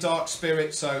use any dark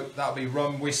spirit, so that'll be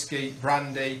rum, whiskey,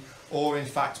 brandy, or in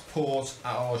fact port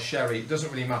or sherry. It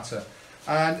doesn't really matter.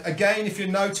 And again, if you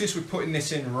notice, we're putting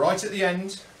this in right at the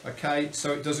end, okay,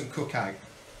 so it doesn't cook out.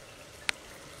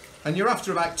 And you're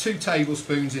after about 2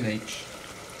 tablespoons in each.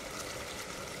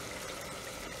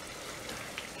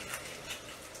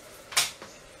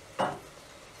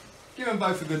 Give them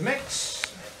both a good mix.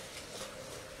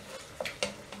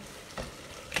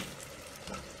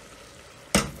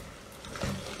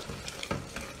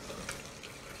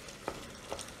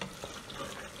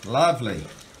 Lovely.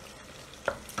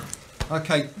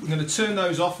 Okay, we're going to turn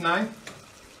those off now.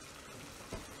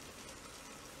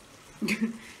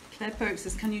 Claire Pope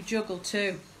says, can you juggle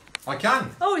too? I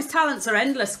can. Oh, his talents are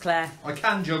endless, Claire. I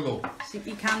can juggle.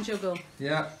 He can juggle.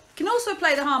 Yeah. He can also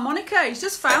play the harmonica. He's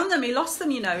just found them. He lost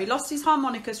them, you know. He lost his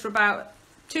harmonicas for about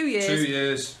 2 years. 2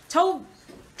 years.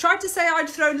 Tried to say I'd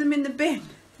thrown them in the bin.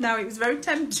 Now, it was very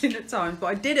tempting at times, but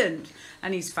I didn't.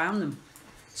 And he's found them.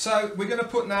 So we're going to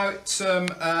put now some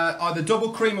either double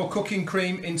cream or cooking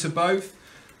cream into both.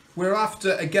 We're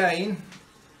after, again,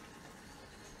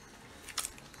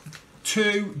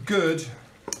 2 good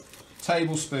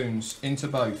tablespoons into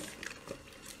both.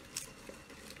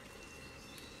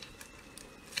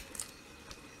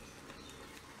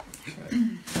 Okay.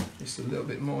 This Just a little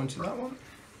bit more into that one.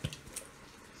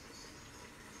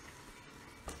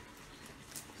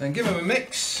 Then give them a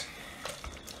mix.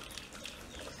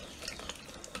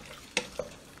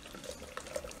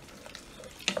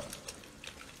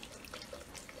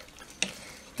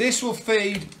 This will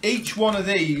feed, each one of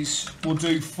these will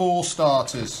do 4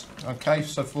 starters, okay,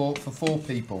 so for 4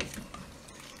 people.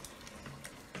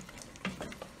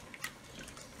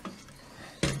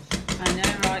 I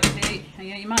know, right, Pete?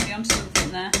 Yeah, you might be onto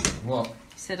something there. What? You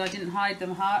said I didn't hide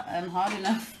them hard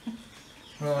enough.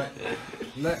 Right,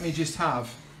 let me just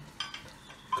have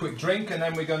a quick drink and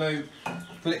then we're going to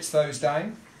blitz those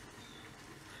down.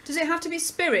 Does it have to be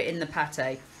spirit in the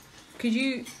pate? Could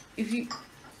you, if you...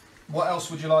 What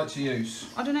else would you like to use?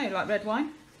 I don't know, like red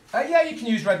wine? Yeah, you can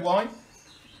use red wine.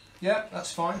 Yeah,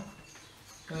 that's fine.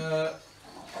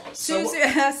 Susie,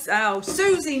 oh,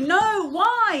 Susie, no,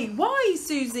 why? Why,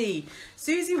 Susie?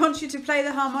 Susie wants you to play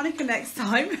the harmonica next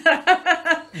time.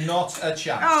 Not a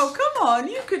chance. Oh, come on,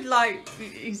 you could like,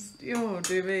 oh,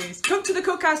 dear me. Come to the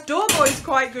cookhouse door boy's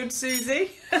quite good,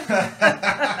 Susie.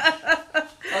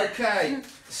 Okay,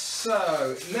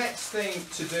 so next thing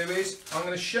to do is, I'm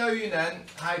going to show you then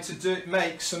how to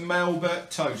make some Melba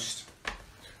toast.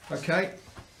 Okay,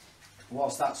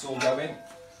 whilst that's all going.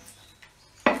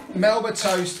 Melba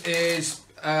toast is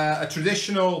a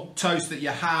traditional toast that you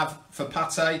have for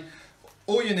pate.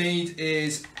 All you need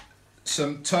is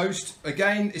some toast.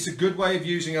 Again, it's a good way of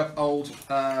using up old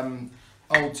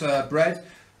bread.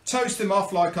 Toast them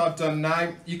off like I've done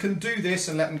now. You can do this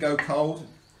and let them go cold.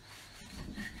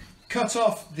 Cut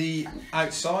off the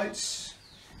outsides.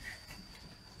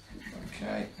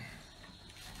 Okay.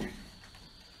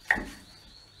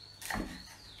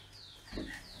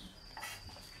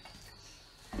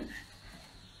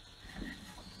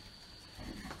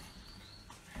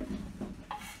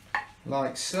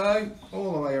 Like so,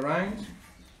 all the way around.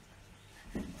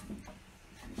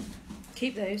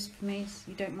 Keep those for me,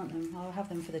 you don't want them. I'll have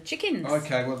them for the chickens.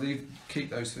 Okay, well, keep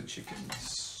those for the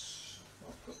chickens.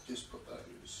 I'll just put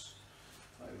those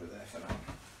over there for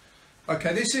now.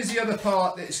 Okay, this is the other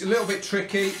part that's a little bit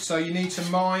tricky, so you need to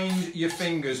mind your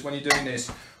fingers when you're doing this.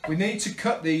 We need to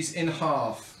cut these in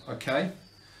half, okay?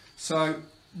 So,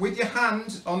 with your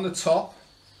hand on the top,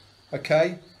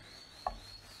 okay,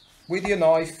 with your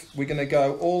knife, we're going to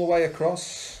go all the way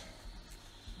across.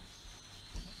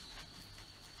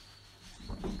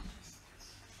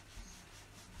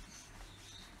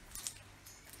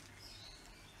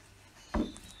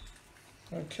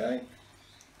 Okay.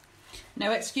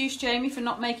 No excuse, Jamie, for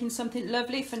not making something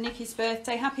lovely for Nikki's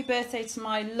birthday. Happy birthday to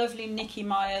my lovely Nikki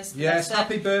Myers. Yes,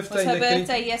 happy birthday, Nikki. It was her Nikki.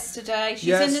 birthday yesterday. She's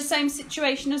Yes. in the same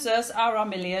situation as us, our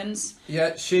millions.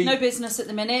 Yeah, she... No business at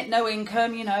the minute, no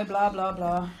income, you know, blah, blah,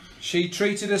 blah. She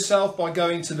treated herself by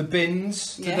going to the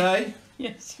bins today.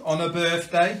 Yes. On her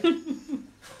birthday.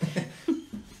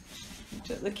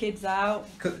 Took the kids out.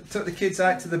 Took the kids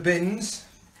out to the bins.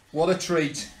 What a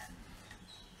treat.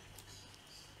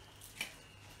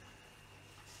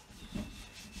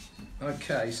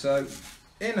 Okay, so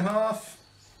in half.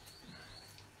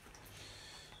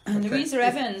 And Okay. Louisa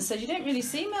Evans said you don't really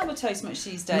see Melba toast much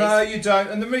these days. No, you don't.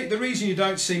 And the reason you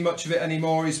don't see much of it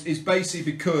anymore is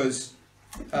basically because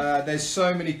there's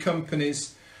so many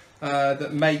companies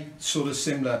that make sort of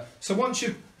similar. So once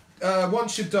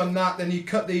you've done that, then you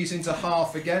cut these into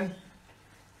half again.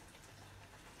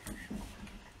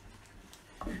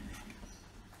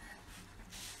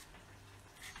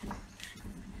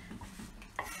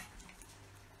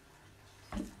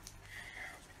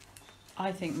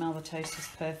 I think Melba toast is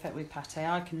perfect with pate.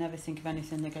 I can never think of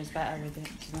anything that goes better with it,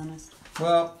 to be honest.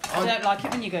 Well, I don't like it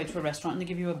when you go to a restaurant and they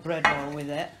give you a bread roll with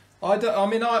it.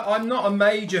 I'm not a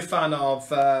major fan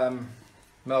of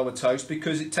Melba toast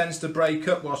because it tends to break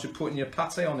up whilst you're putting your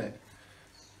pate on it.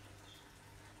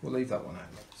 We'll leave that one out.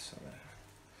 So there.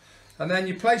 And then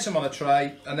you place them on a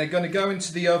tray and they're going to go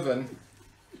into the oven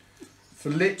for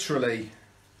literally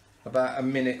about a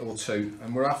minute or two,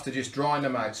 and we're after just drying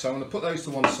them out. So I'm going to put those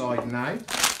to one side now.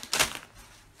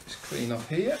 Just clean up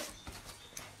here.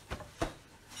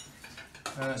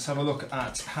 Let's have a look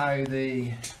at how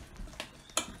the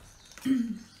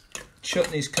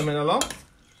chutney's coming along.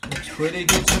 Looks pretty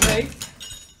good to me.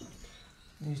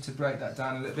 Need to break that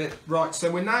down a little bit. Right, so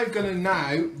we're now going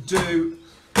to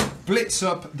blitz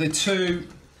up the two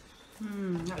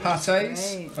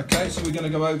pates. Okay, so we're going to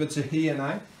go over to here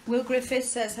now. Will Griffiths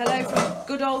says hello from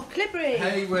good old Clibbery.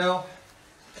 Hey, Will.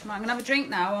 Right, I'm going to have a drink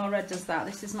now while Red does that.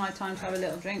 This is my time to have a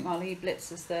little drink while he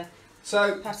blitzes the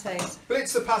pates.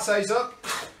 Blitz the pates up.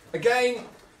 Again,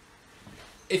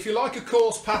 if you like a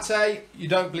coarse pate, you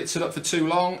don't blitz it up for too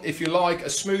long. If you like a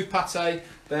smooth pate,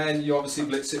 then you obviously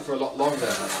blitz it for a lot longer.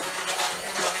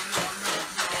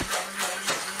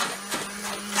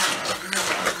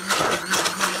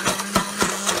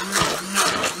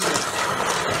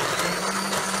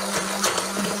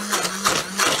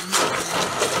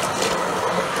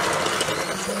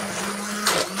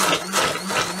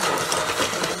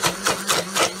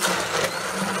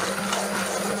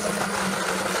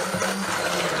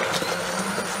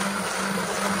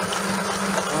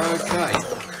 Okay,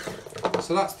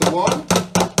 so that's the one.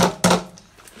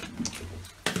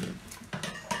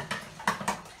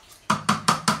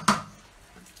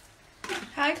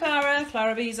 Hi Clara,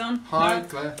 Clara B's on. Hi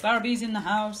Claire. Clara B's in the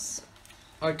house.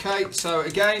 Okay, so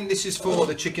again, this is for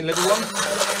the chicken liver one.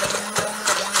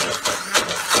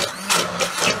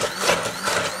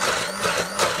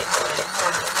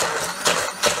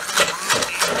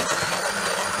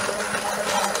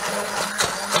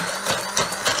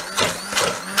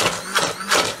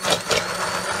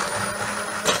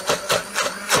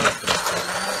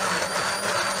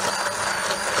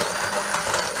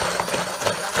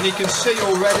 And you can see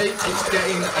already it's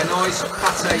getting a nice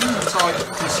pate type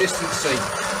consistency.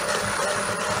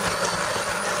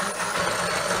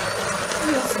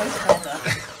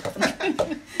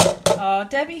 Oh,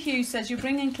 Debbie Hughes says you're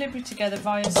bringing Clibbery together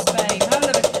via Spain. How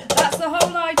lovely. That's the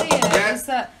whole idea, Yeah. is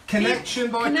that Connection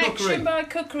by cookery. connection by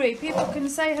cookery. People can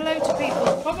say hello to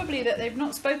people probably that they've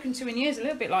not spoken to in years, a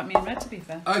little bit like me and Red, to be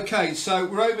fair. Okay, so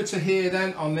we're over to here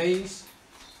then on these.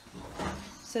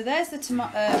 So there's the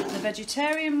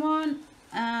vegetarian one,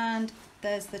 and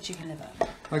there's the chicken liver.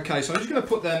 Okay, so I'm just going to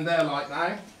put them there like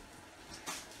that.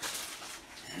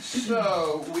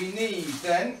 So we need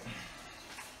then,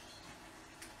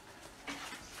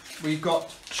 we've got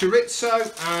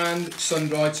chorizo and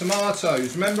sun-dried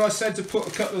tomatoes. Remember I said to put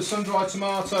a couple of sun-dried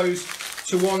tomatoes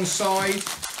to one side.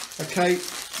 Okay,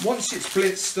 once it's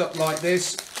blitzed up like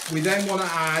this, we then want to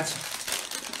add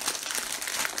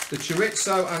the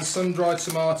chorizo and sun-dried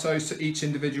tomatoes to each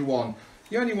individual one.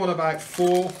 You only want about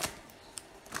four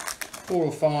or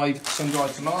five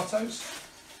sun-dried tomatoes.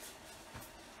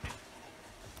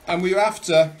 And we're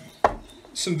after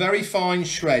some very fine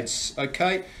shreds,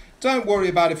 okay? Don't worry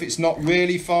about if it's not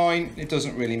really fine, it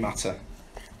doesn't really matter.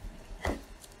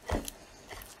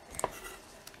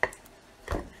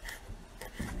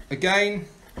 Again,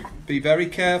 be very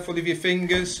careful of your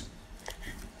fingers.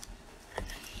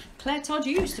 Claire Todd,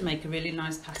 you used to make a really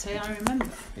nice pate, I remember.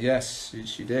 Yes,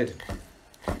 she did.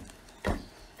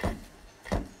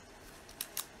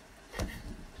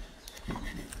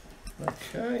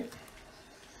 Okay.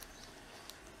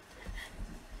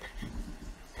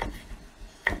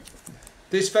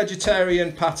 This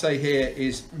vegetarian pate here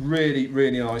is really,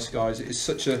 really nice, guys. It is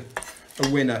such a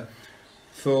winner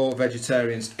for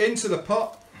vegetarians. Into the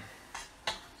pot,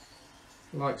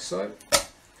 like so.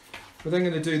 We're then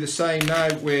going to do the same now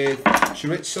with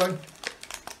chorizo.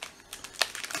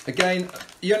 Again,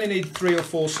 you only need 3 or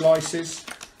 4 slices.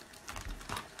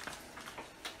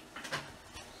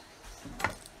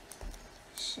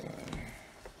 So.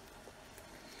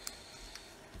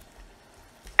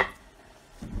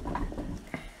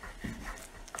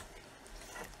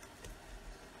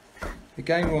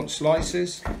 Again, we want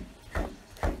slices.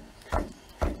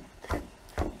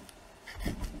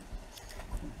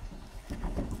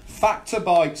 Factor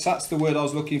bites, that's the word I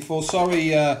was looking for.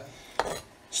 Sorry,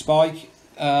 Spike.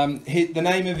 The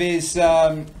name of his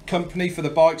company for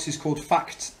the bikes is called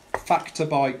Factor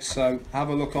Bikes, so have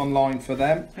a look online for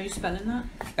them. Are you spelling that?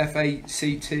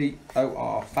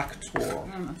 F-A-C-T-O-R, Factor. I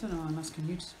don't know, I'm asking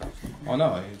you to spell it. I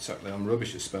know, exactly, I'm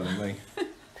rubbish at spelling me.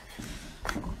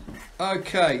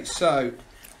 Okay, so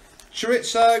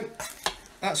chorizo,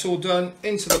 that's all done,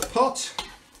 into the pot.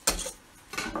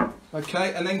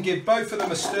 Okay, and then give both of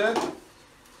them a stir.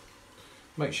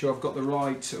 Make sure I've got the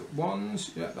right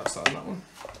ones. Yeah, that's that one.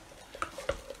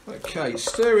 Okay,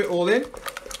 stir it all in.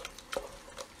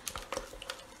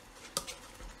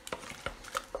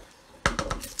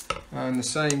 And the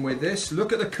same with this.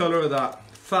 Look at the colour of that.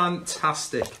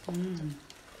 Fantastic. Mm.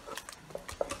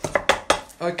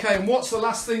 Okay, and what's the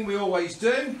last thing we always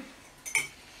do?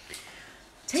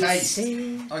 Taste.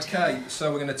 Okay,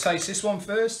 so we're going to taste this one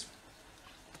first.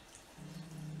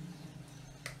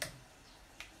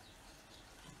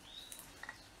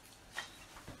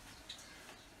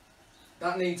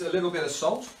 That needs a little bit of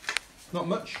salt, not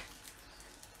much.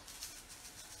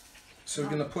 So we're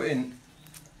going to put in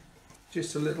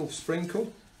just a little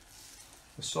sprinkle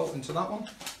of salt into that one.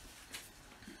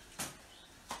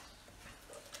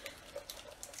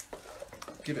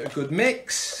 Give it a good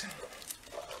mix.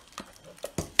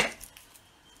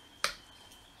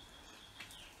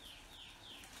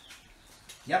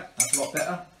 Yep, that's a lot lot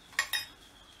better.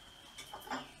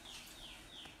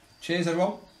 Cheers,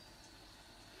 everyone.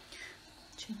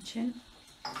 Chin chin.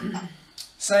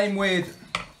 Same with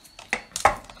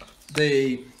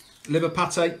the liver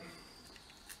pate.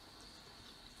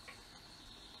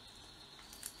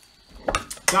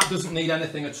 That doesn't need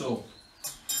anything at all.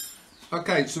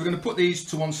 Okay, so we're going to put these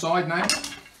to one side now.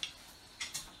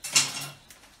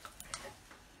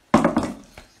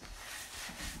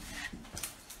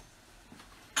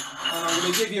 I'm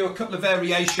going to give you a couple of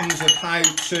variations of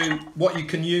what you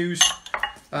can use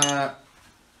to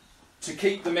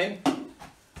keep them in.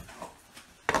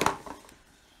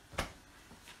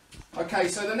 Okay,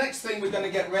 so the next thing we're going to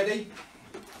get ready,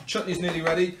 chutney's nearly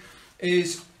ready,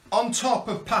 is on top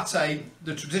of pate,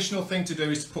 the traditional thing to do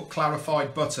is to put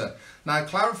clarified butter. Now,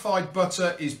 clarified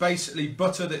butter is basically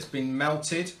butter that's been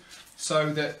melted,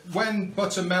 so that when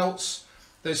butter melts,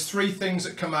 there's three things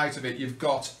that come out of it. You've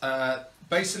got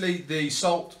basically the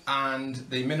salt and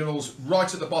the minerals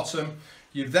right at the bottom.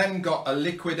 You've then got a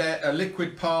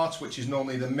liquid part, which is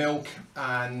normally the milk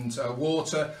and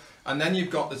water, and then you've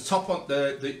got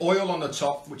the oil on the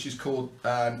top, which is called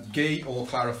ghee or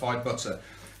clarified butter.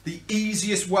 The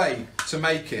easiest way to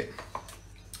make it,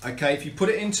 okay, if you put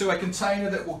it into a container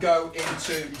that will go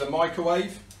into the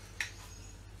microwave,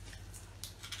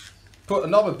 put a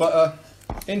knob of butter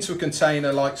into a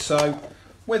container like so,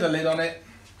 with a lid on it,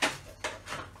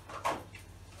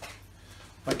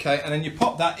 okay, and then you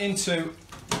pop that into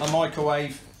a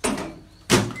microwave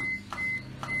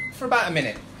for about a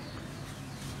minute.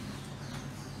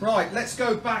 Right, let's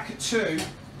go back to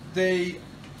the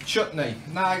chutney.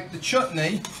 Now, the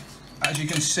chutney, as you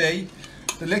can see,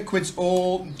 the liquid's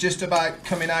all just about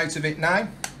coming out of it now,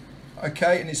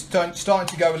 okay, and it's starting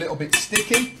to go a little bit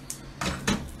sticky.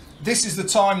 This is the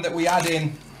time that we add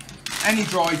in any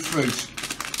dried fruit.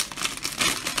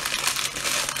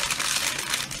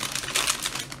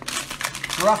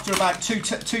 We're after about two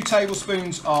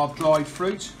tablespoons of dried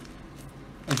fruit.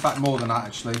 In fact, more than that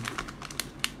actually.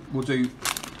 We'll do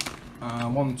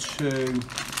 1, 2.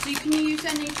 So you can use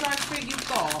any dried fruit you've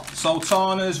got?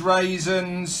 Sultanas,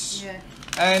 raisins, yeah,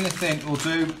 anything will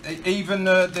do. Even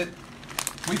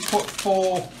we put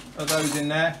 4 of those in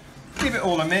there. Give it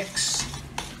all a mix.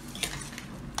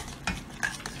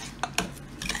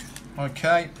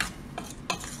 Okay.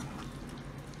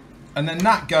 And then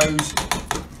that goes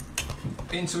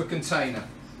into a container.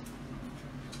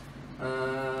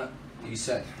 You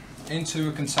said into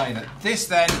a container. This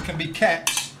then can be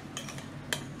kept.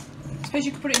 I suppose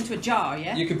you could put it into a jar,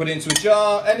 yeah? You can put it into a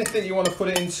jar, anything you want to put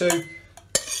it into,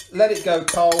 let it go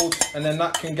cold, and then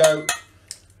that can go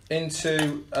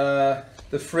into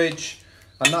the fridge,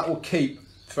 and that will keep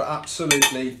for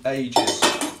absolutely ages.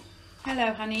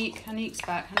 Hello, Hanik. Hanik's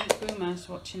back. Hanik Boomer's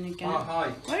watching again. Oh, hi.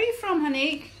 Where are you from,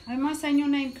 Hanik? Am I saying your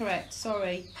name correct?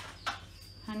 Sorry.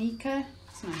 Hanika?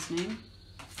 That's a nice name.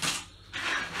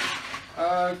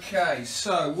 Okay,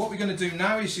 so what we're going to do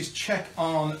now is just check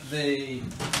on the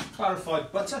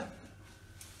clarified butter.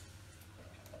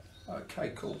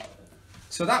 Okay, cool.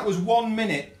 So that was 1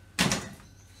 minute.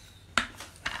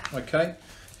 Okay,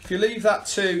 if you leave that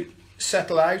to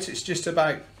settle out, it's just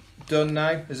about done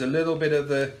now. There's a little bit of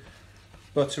the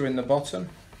butter in the bottom.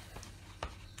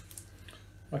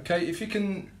 Okay, if you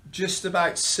can just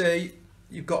about see,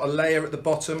 you've got a layer at the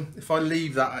bottom. If I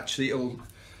leave that, actually it'll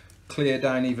clear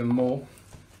down even more.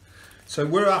 So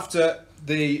we're after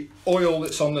the oil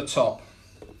that's on the top.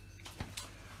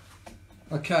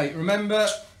 Okay, remember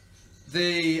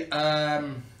the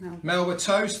Melba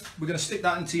toast? We're going to stick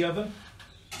that into the oven.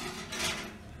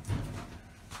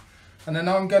 And then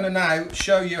I'm going to now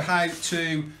show you how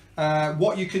to,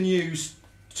 what you can use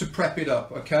to prep it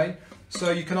up, okay?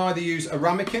 So you can either use a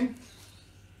ramekin,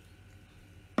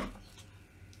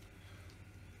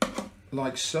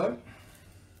 like so.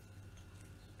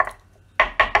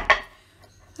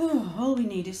 Oh, all we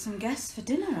need is some guests for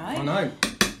dinner, right? I know.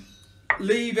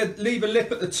 Leave a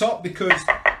lip at the top because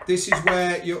this is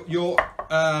where your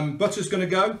butter's going to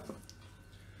go.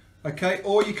 Okay,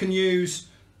 or you can use,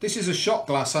 this is a shot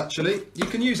glass actually. You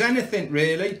can use anything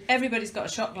really. Everybody's got a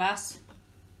shot glass.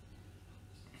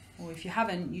 Or if you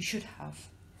haven't, you should have.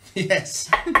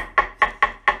 Yes.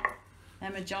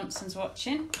 Emma Johnson's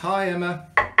watching. Hi Emma.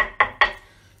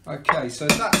 Okay, so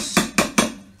that's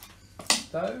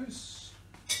those.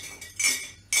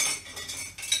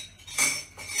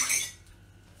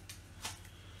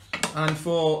 And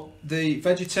for the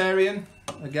vegetarian,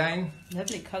 again.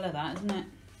 Lovely colour that, isn't it?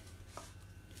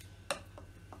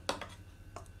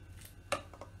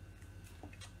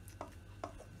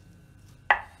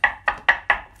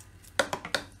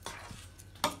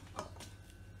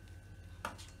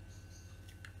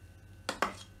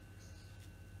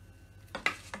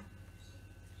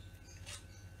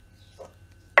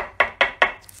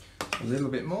 A little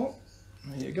bit more.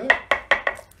 There you go.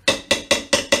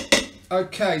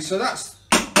 Okay, so that's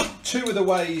 2 of the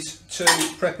ways to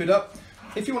prep it up.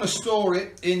 If you want to store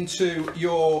it into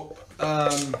your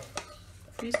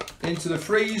into the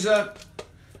freezer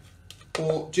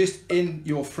or just in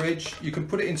your fridge, you can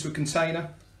put it into a container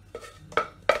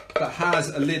that has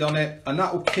a lid on it, and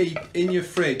that will keep in your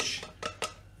fridge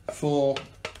for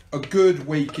a good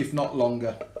week, if not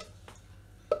longer,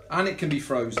 and it can be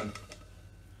frozen.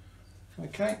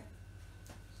 Okay.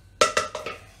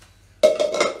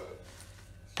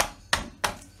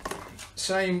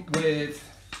 Same with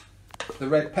the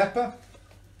red pepper.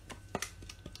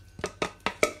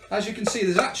 As you can see,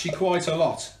 there's actually quite a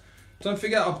lot. Don't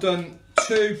forget, I've done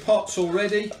 2 pots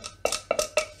already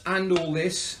and all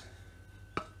this.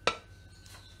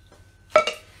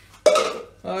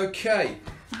 Okay.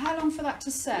 How long for that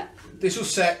to set? This will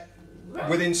set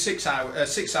within 6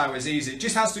 hours. 6 hours easy. It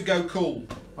just has to go cool.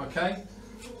 Okay.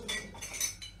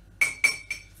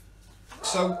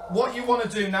 So what you want to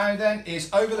do now then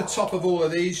is over the top of all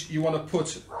of these, you want to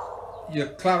put your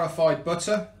clarified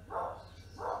butter.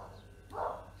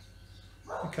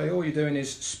 Okay, all you're doing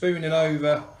is spooning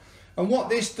over, and what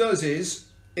this does is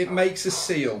it makes a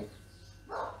seal.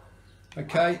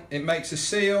 Okay, it makes a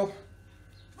seal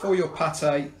for your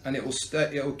pate, and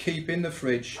it'll keep in the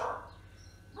fridge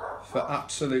for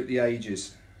absolutely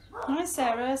ages. Hi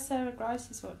Sarah, Sarah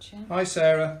Grice is watching. Hi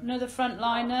Sarah. Another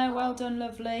frontliner, well done,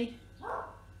 lovely.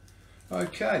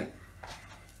 Okay.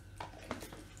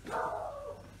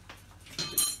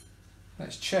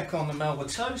 Let's check on the Melba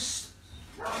toast.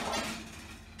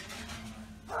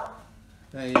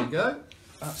 There you go,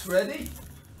 that's ready.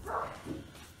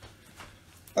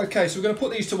 Okay, so we're going to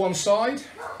put these to one side.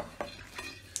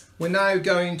 We're now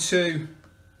going to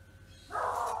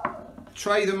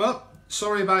tray them up.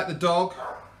 Sorry about the dog,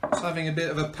 it's having a bit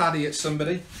of a paddy at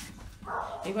somebody.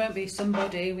 It won't be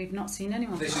somebody, we've not seen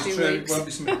anyone This for is 2 true, weeks. it won't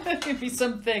be somebody. It'll be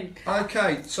something.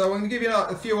 Okay, so I'm going to give you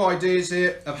a few ideas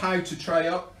here of how to tray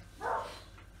up.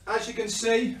 As you can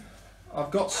see, I've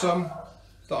got some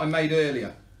that I made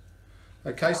earlier.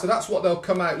 Okay, so that's what they'll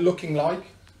come out looking like.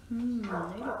 They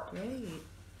look great.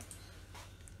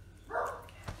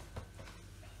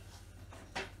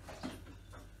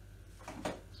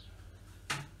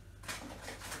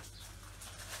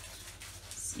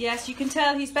 Yes, you can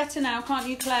tell he's better now, can't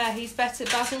you, Claire? He's better.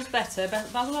 Basil's better.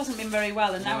 Basil hasn't been very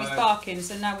well, and now he's barking,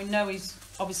 so now we know he's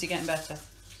obviously getting better.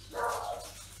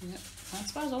 Yep,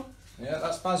 that's Basil. Yeah,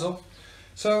 that's Basil.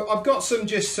 So I've got some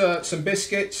some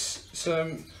biscuits,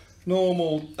 some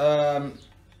normal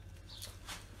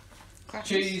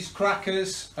cheese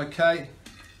crackers. Okay,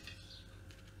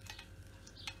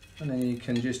 and then you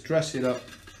can just dress it up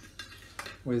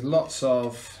with lots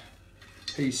of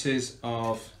pieces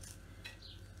of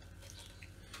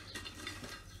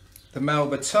the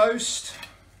Melba toast,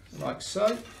 like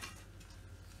so.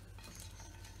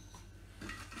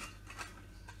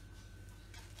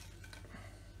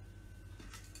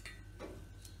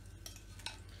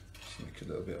 Just make a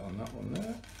little bit on that one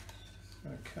there.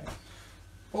 Okay.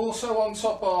 Also on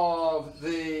top of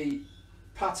the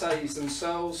pates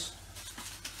themselves,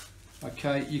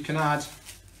 okay, you can add,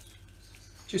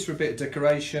 just for a bit of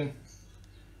decoration,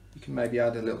 you can maybe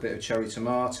add a little bit of cherry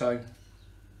tomato.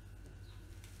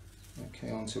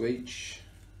 Okay, onto each.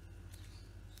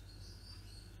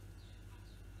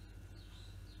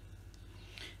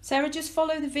 Sarah, just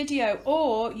follow the video,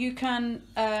 or you can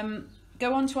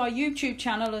go onto our YouTube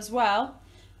channel as well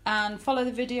and follow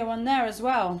the video on there as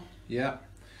well. Yeah,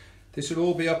 this will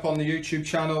all be up on the YouTube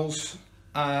channels,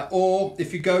 or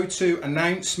if you go to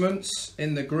announcements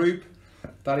in the group,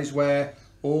 that is where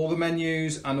all the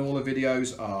menus and all the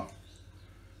videos are.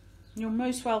 You're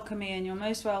most welcome, Ian, you're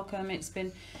most welcome. It's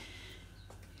been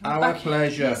our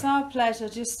pleasure. It's our pleasure,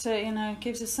 just to, you know,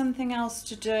 gives us something else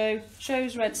to do,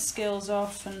 shows Red's skills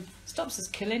off and stops us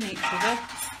killing each other.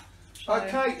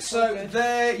 Okay, so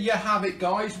there you have it,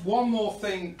 guys. One more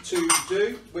thing to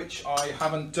do, which I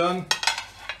haven't done,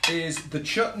 is the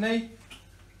chutney.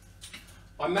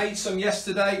 I made some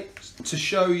yesterday to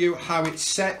show you how it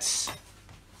sets.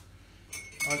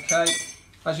 Okay,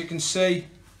 as you can see.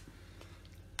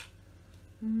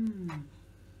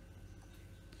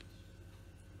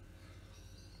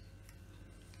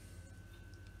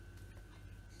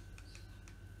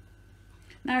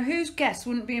 Now, whose guest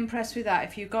wouldn't be impressed with that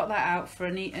if you got that out for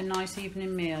a nice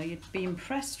evening meal? You'd be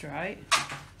impressed, right?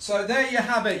 So there you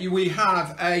have it. We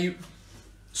have a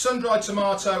sun-dried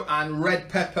tomato and red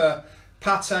pepper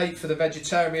pate for the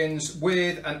vegetarians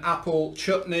with an apple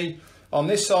chutney. On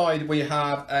this side we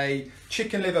have a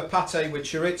chicken liver pate with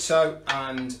chorizo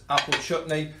and apple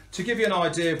chutney to give you an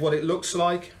idea of what it looks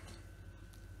like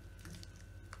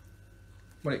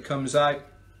when it comes out.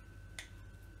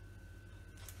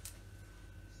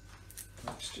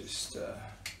 Let's just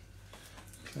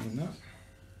clean that.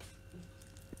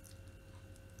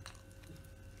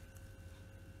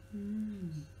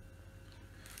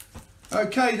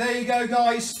 Okay, there you go,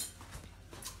 guys.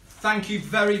 Thank you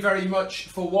very, very much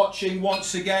for watching.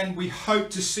 Once again, we hope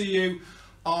to see you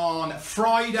on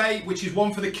Friday, which is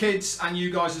one for the kids and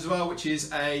you guys as well, which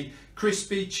is a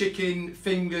crispy chicken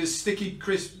fingers,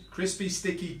 crispy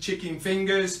sticky chicken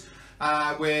fingers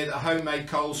with a homemade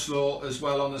coleslaw as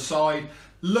well on the side.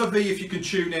 Lovely if you can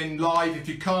tune in live. If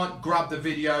you can't, grab the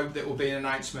video that will be in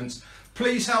announcements.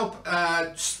 Please help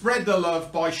spread the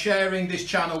love by sharing this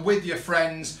channel with your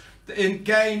friends.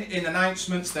 Again, in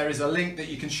announcements, there is a link that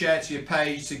you can share to your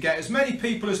page to get as many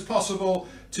people as possible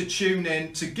to tune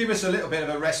in, to give us a little bit of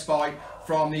a respite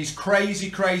from these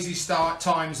crazy start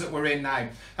times that we're in now.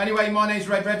 Anyway, my name's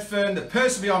Red Redfern. The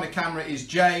person behind the camera is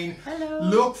Jane. Hello.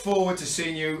 Look forward to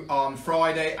seeing you on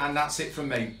Friday, and that's it from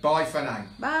me. Bye for now.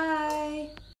 Bye.